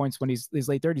 25 points when he's his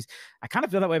late 30s. I kind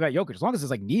of feel that way about Jokic, as long as his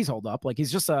like knees hold up. Like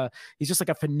he's just like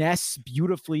a finesse,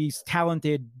 beautifully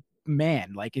talented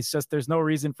man. Like it's just, there's no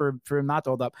reason for him not to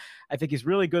hold up. I think he's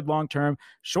really good long term.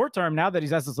 Short term, now that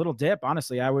he's has this little dip,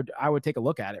 honestly, I would take a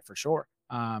look at it for sure.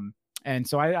 And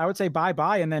so I would say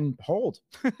buy and then hold.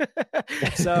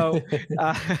 So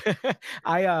all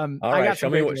right, show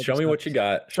me what you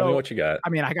got. Show me what you got.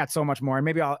 I mean, I got so much more.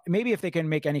 And maybe if they can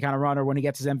make any kind of run, or when he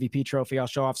gets his MVP trophy, I'll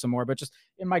show off some more. But just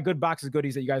in my good box of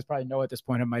goodies that you guys probably know at this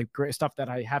point, of my great stuff that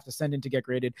I have to send in to get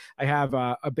graded, I have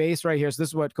a base right here. So this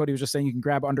is what Cody was just saying. You can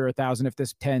grab under 1,000 if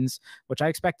this tens, which I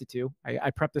expect it to. I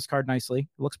prepped this card nicely.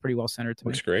 It looks pretty well centered to me.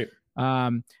 Looks great.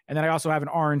 And then I also have an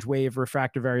orange wave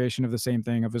refractor variation of the same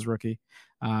thing of his rookie.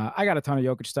 I got a ton of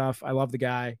Jokic stuff. I love the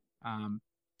guy.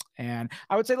 And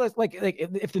I would say like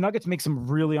if the Nuggets make some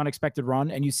really unexpected run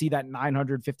and you see that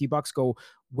 $950 go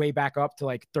way back up to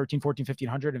like 13, 14,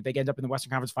 1500, if they end up in the Western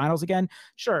Conference Finals again,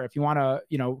 sure. If you want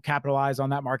to, capitalize on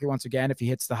that market once again, if he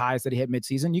hits the highs that he hit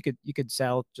midseason, you could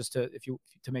sell just to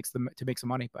make some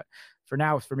money. But for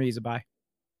now, for me, he's a buy.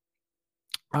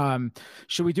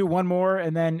 Should we do one more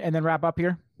and then wrap up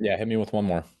here? Yeah, hit me with one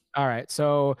more. All right.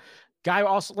 So guy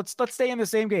also, let's stay in the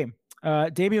same game.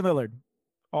 Damian Lillard,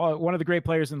 one of the great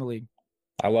players in the league.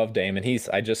 I love Dame, and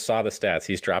I just saw the stats.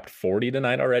 He's dropped 40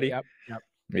 tonight already. Yep.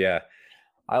 Yeah.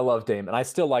 I love Dame, and I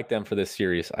still like them for this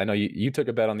series. I know you took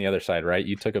a bet on the other side, right?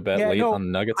 You took a bet late on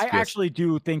the Nuggets. I actually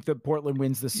do think that Portland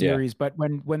wins the series, but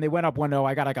when they went up 1-0,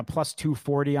 I got like a plus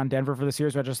 240 on Denver for the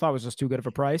series, which I just thought was just too good of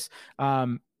a price.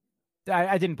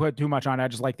 I didn't put too much on it. I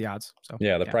just like the odds. So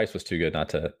the price was too good not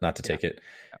to take it.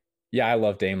 Yeah, I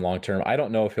love Dame long term. I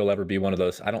don't know if he'll ever be one of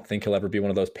those. I don't think he'll ever be one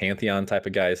of those Pantheon type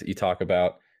of guys that you talk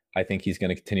about. I think he's going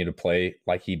to continue to play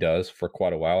like he does for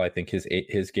quite a while. I think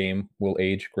his game will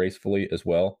age gracefully as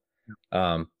well.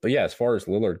 But yeah, as far as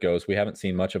Lillard goes, we haven't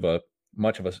seen much of a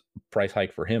price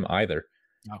hike for him either.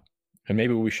 No. And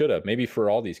maybe we should have. Maybe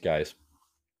for all these guys.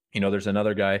 There's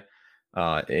another guy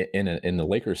in the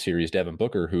Lakers series, Devin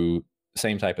Booker, who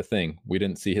same type of thing. We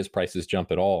didn't see his prices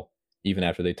jump at all, even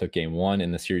after they took game one,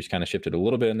 and the series kind of shifted a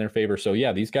little bit in their favor. So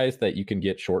yeah, these guys that you can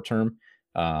get short term,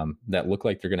 that look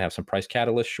like they're going to have some price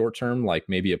catalyst short term, like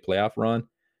maybe a playoff run,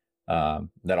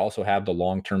 that also have the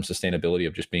long term sustainability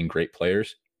of just being great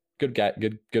players.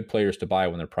 Good players to buy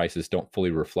when their prices don't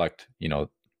fully reflect,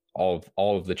 all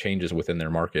of the changes within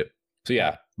their market. So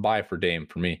yeah, buy for Dame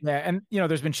for me. Yeah, and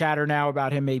there's been chatter now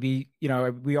about him. Maybe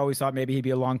we always thought maybe he'd be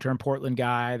a long-term Portland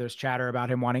guy. There's chatter about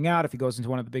him wanting out if he goes into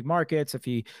one of the big markets, if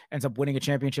he ends up winning a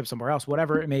championship somewhere else,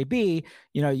 whatever it may be.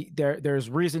 There's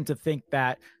reason to think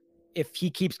that if he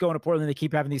keeps going to Portland, they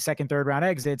keep having these second, third round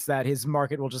exits, that his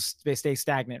market will just stay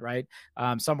stagnant, right?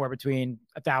 Somewhere between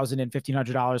 $1,000 and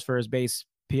 $1,500 for his base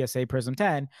PSA Prism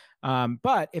 10.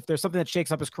 But if there's something that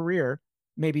shakes up his career,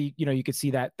 maybe, you could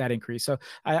see that increase. So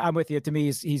I'm with you. To me,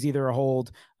 he's either a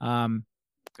hold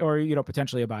or,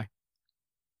 potentially a buy.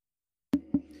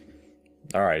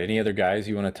 All right. Any other guys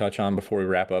you want to touch on before we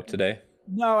wrap up today?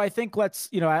 No, I think let's,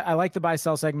 I like the buy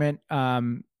sell segment.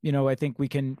 I think we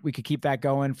could keep that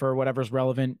going for whatever's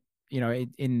relevant,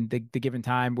 in the given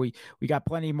time. We got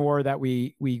plenty more that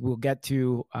we will get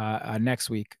to next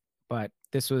week, but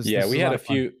this was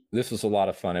this was a lot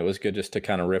of fun. It was good just to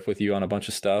kind of riff with you on a bunch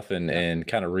of stuff and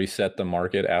kind of reset the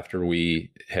market after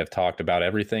we have talked about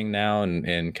everything now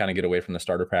and kind of get away from the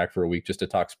starter pack for a week just to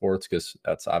talk sports, because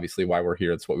that's obviously why we're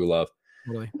here. That's what we love.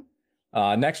 Really.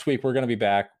 Next week we're going to be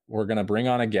back. We're going to bring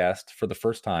on a guest for the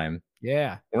first time.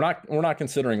 Yeah. We're not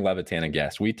considering Levitan a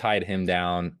guest. We tied him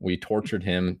down. We tortured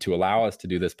him to allow us to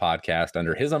do this podcast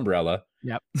under his umbrella.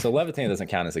 Yep. So Levitan doesn't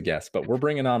count as a guest, but we're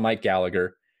bringing on Mike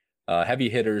Gallagher. Heavy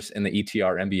hitters in the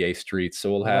ETR NBA streets.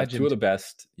 So we'll have two of the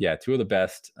best,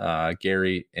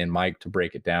 Gary and Mike, to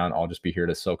break it down. I'll just be here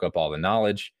to soak up all the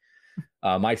knowledge.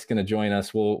 Mike's going to join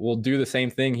us. We'll do the same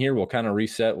thing here. We'll kind of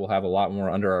reset. We'll have a lot more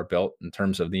under our belt in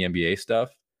terms of the NBA stuff.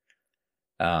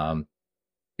 I'm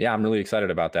really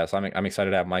excited about that. So I'm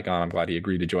excited to have Mike on. I'm glad he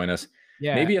agreed to join us.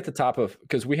 Yeah. Maybe at the top of,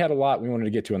 because we had a lot we wanted to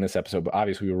get to in this episode, but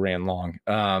obviously we ran long.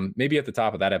 Maybe at the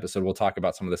top of that episode, we'll talk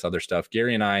about some of this other stuff.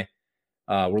 Gary and I,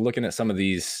 we're looking at some of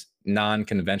these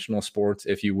non-conventional sports,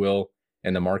 if you will,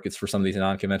 and the markets for some of these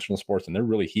non-conventional sports, and they're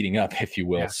really heating up, if you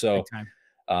will. So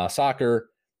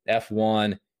soccer,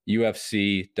 F1,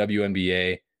 UFC,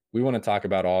 WNBA, we want to talk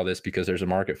about all this because there's a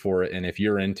market for it. And if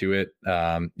you're into it,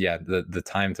 the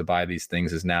time to buy these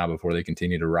things is now before they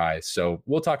continue to rise. So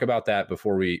we'll talk about that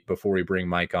before we bring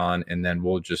Mike on, and then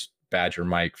we'll just badger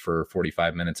Mike for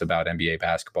 45 minutes about NBA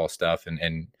basketball stuff.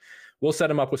 And we'll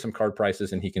set him up with some card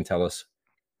prices, and he can tell us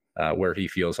where he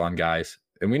feels on guys.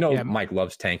 And we know Mike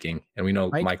loves tanking, and we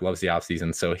know Mike loves the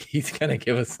offseason. So he's going to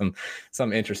give us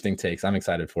some interesting takes. I'm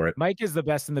excited for it. Mike is the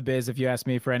best in the biz, if you ask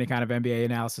me, for any kind of NBA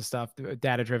analysis stuff,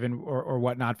 data driven or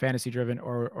whatnot, fantasy driven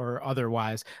or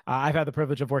otherwise. I've had the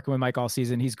privilege of working with Mike all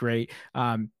season. He's great.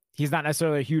 He's not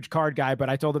necessarily a huge card guy, but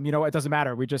I told him, it doesn't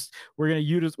matter. We're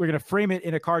going to frame it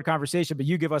in a card conversation, but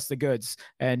you give us the goods,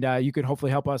 and you can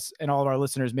hopefully help us and all of our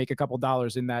listeners make a couple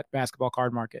dollars in that basketball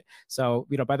card market. So,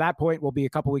 by that point, we'll be a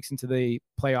couple weeks into the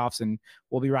playoffs, and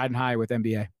we'll be riding high with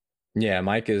NBA. Yeah,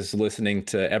 Mike is listening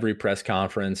to every press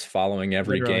conference, following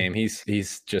every game. He's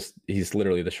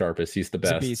literally the sharpest. He's the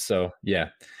best. So yeah.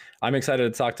 I'm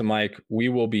excited to talk to Mike. We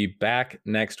will be back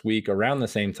next week around the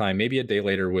same time, maybe a day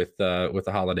later with the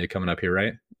holiday coming up here,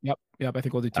 right? Yep. I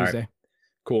think we'll do Tuesday. Right.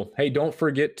 Cool. Hey, don't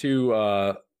forget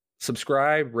to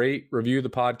subscribe, rate, review the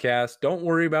podcast. Don't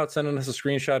worry about sending us a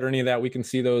screenshot or any of that. We can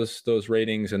see those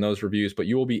ratings and those reviews, but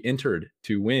you will be entered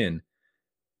to win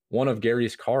one of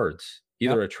Gary's cards,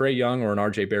 either a Trae Young or an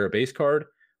RJ Barrett base card,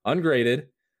 ungraded.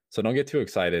 So don't get too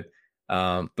excited.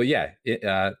 But yeah,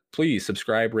 please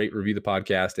subscribe, rate, review the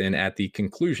podcast. And at the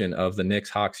conclusion of the Knicks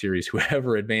Hawks series,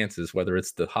 whoever advances, whether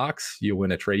it's the Hawks, you'll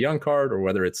win a Trae Young card, or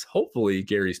whether it's hopefully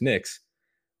Gary's Knicks,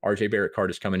 RJ Barrett card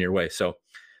is coming your way. So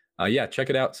check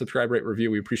it out. Subscribe, rate,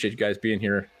 review. We appreciate you guys being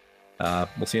here.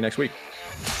 We'll see you next week.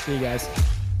 See you guys.